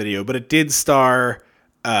direct-to-video, but it did star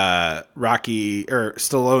Stallone's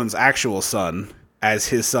actual son as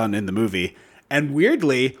his son in the movie. And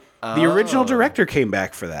weirdly, the original director came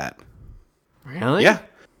back for that. Really? Yeah.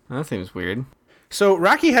 That seems weird. So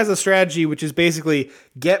Rocky has a strategy which is basically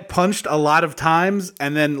get punched a lot of times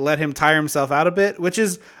and then let him tire himself out a bit, which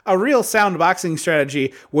is a real sound boxing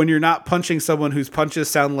strategy when you're not punching someone whose punches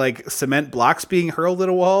sound like cement blocks being hurled at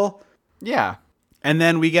a wall. Yeah. And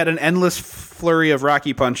then we get an endless flurry of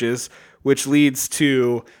Rocky punches, which leads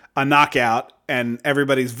to a knockout, and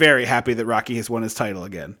everybody's very happy that Rocky has won his title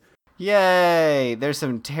again. Yay! There's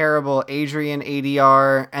some terrible Adrian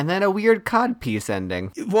ADR, and then a weird codpiece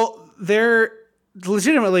ending. Well, they're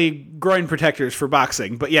legitimately groin protectors for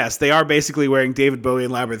boxing, but yes, they are basically wearing David Bowie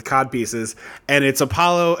and Labyrinth codpieces, and it's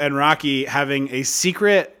Apollo and Rocky having a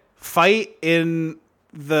secret fight in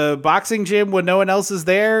the boxing gym when no one else is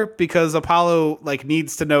there because Apollo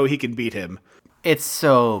needs to know he can beat him. It's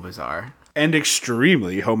so bizarre. And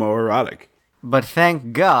extremely homoerotic. But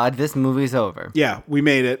thank God this movie's over. Yeah, we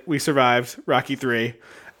made it. We survived Rocky 3.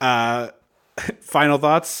 Final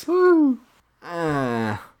thoughts?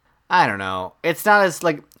 I don't know. It's not as,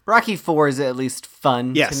 Rocky 4 is at least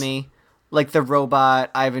fun to me. Like, the robot,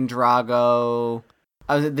 Ivan Drago.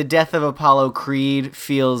 The death of Apollo Creed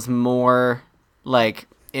feels more,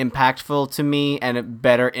 impactful to me and a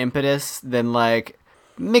better impetus than,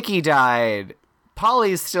 Mickey died.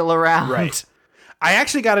 Polly's still around. Right. I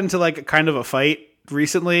actually got into, kind of a fight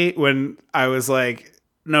recently when I was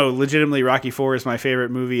no, legitimately Rocky 4 is my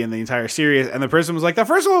favorite movie in the entire series. And the person was like, the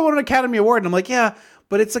first one won an Academy Award. And I'm like, yeah,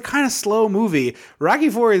 but it's a kind of slow movie.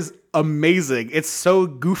 Rocky 4 is amazing. It's so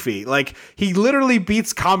goofy. He literally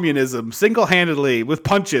beats communism single-handedly with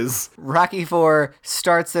punches. Rocky 4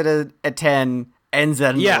 starts at a 10, ends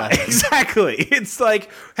at an 11. Yeah, exactly. It's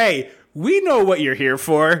hey, we know what you're here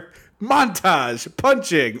for. Montage,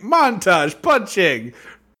 punching.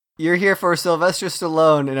 You're here for Sylvester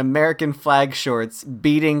Stallone in American flag shorts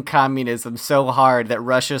beating communism so hard that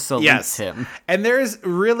Russia salutes him. And there's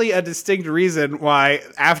really a distinct reason why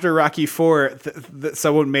after Rocky 4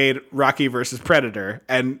 someone made Rocky versus Predator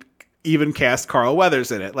and even cast Carl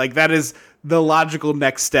Weathers in it. That is the logical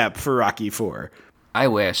next step for Rocky 4. I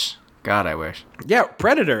wish. God, I wish. Yeah,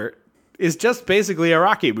 Predator is just basically a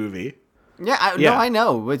Rocky movie. Yeah, no, I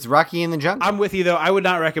know. It's Rocky in the Jungle. I'm with you, though. I would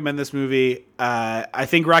not recommend this movie. I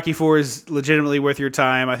think Rocky 4 is legitimately worth your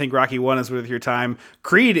time. I think Rocky 1 is worth your time.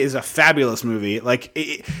 Creed is a fabulous movie.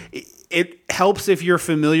 It helps if you're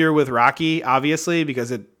familiar with Rocky, obviously, because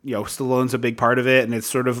Stallone's a big part of it, and it's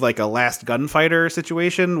sort of like a last gunfighter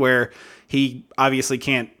situation where he obviously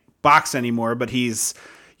can't box anymore, but he's,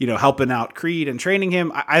 helping out Creed and training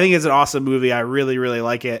him. I think it's an awesome movie. I really, really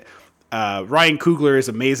like it. Ryan Coogler is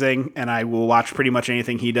amazing, and I will watch pretty much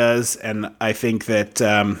anything he does. And I think that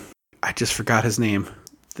I just forgot his name.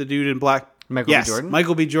 the dude in black. Michael B. Jordan?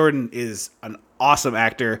 Michael B. Jordan is an awesome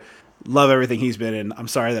actor. Love everything he's been in. I'm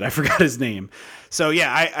sorry that I forgot his name. So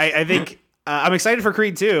yeah, I think I'm excited for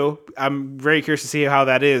Creed 2. I'm very curious to see how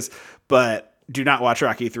that is, but do not watch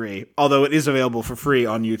Rocky 3, although it is available for free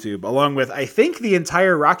on YouTube, along with, I think, the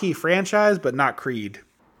entire Rocky franchise, but not Creed.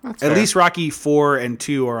 That's At fair. least Rocky 4 and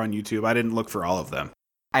 2 are on YouTube. I didn't look for all of them.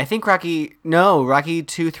 I think Rocky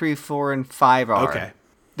 2, 3, 4, and 5 are. Okay.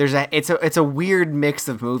 It's a weird mix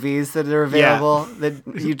of movies that are available that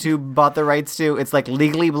YouTube bought the rights to. It's like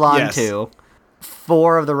Legally Blonde 2,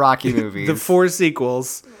 4 of the Rocky movies. The 4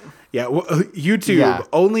 sequels. Yeah, YouTube,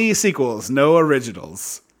 only sequels, no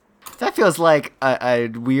originals. That feels like a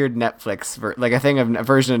weird Netflix, like a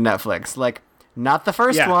version of Netflix. Like, not the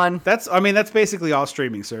first one. That's basically all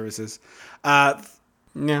streaming services. Yeah.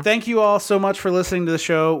 Thank you all so much for listening to the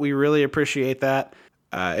show. We really appreciate that.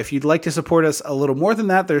 If you'd like to support us a little more than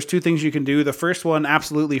that, there's 2 things you can do. The first one,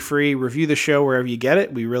 absolutely free. Review the show wherever you get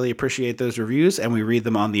it. We really appreciate those reviews, and we read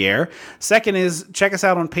them on the air. Second is check us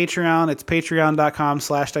out on Patreon. It's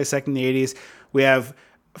patreon.com/dissectingthe80s. We have,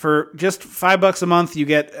 for just $5 a month, you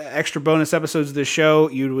get extra bonus episodes of the show.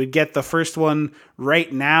 You would get the first one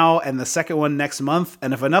right now and the second one next month.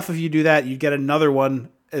 And if enough of you do that, you get another one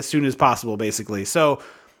as soon as possible, basically. So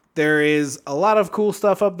there is a lot of cool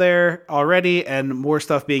stuff up there already and more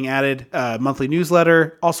stuff being added, monthly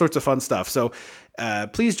newsletter, all sorts of fun stuff. So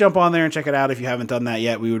please jump on there and check it out if you haven't done that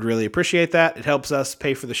yet. We would really appreciate that. It helps us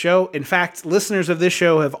pay for the show. In fact, listeners of this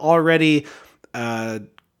show have already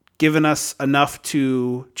given us enough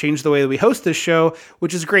to change the way that we host this show,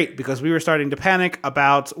 which is great because we were starting to panic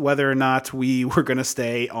about whether or not we were going to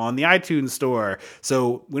stay on the iTunes store.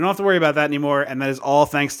 So we don't have to worry about that anymore. And that is all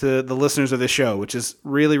thanks to the listeners of this show, which is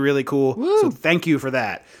really, really cool. Woo. So thank you for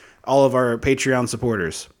that, all of our Patreon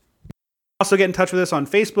supporters. Also get in touch with us on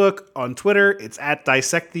Facebook, on Twitter. It's at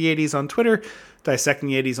Dissect the 80s on Twitter, Dissecting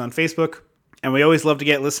the 80s on Facebook. And we always love to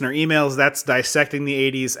get listener emails. That's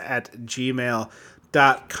dissectingthe80s@gmail.com.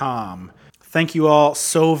 Thank you all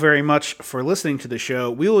so very much for listening to the show.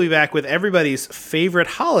 We will be back with everybody's favorite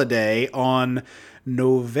holiday on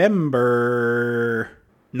November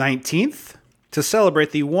 19th to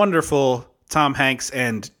celebrate the wonderful Tom Hanks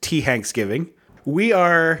and T. Hanksgiving. We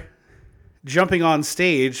are jumping on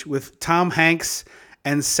stage with Tom Hanks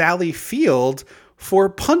and Sally Field for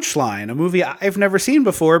Punchline, a movie I've never seen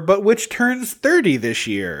before, but which turns 30 this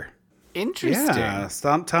year. Interesting. Yeah,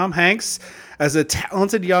 Tom Hanks as a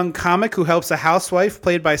talented young comic who helps a housewife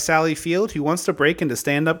played by Sally Field who wants to break into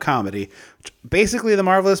stand-up comedy. Basically the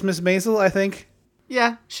Marvelous Miss Maisel, I think.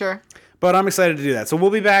 Yeah, sure. But I'm excited to do that. So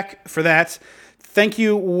we'll be back for that. Thank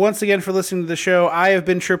you once again for listening to the show. I have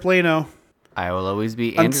been Trip Lano. I will always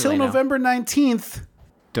be Andrew Until Lano. November 19th.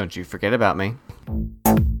 Don't you forget about me.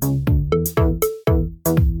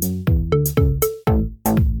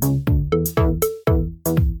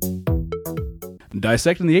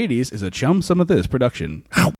 Dissecting the 80s is a Chum Some of This production.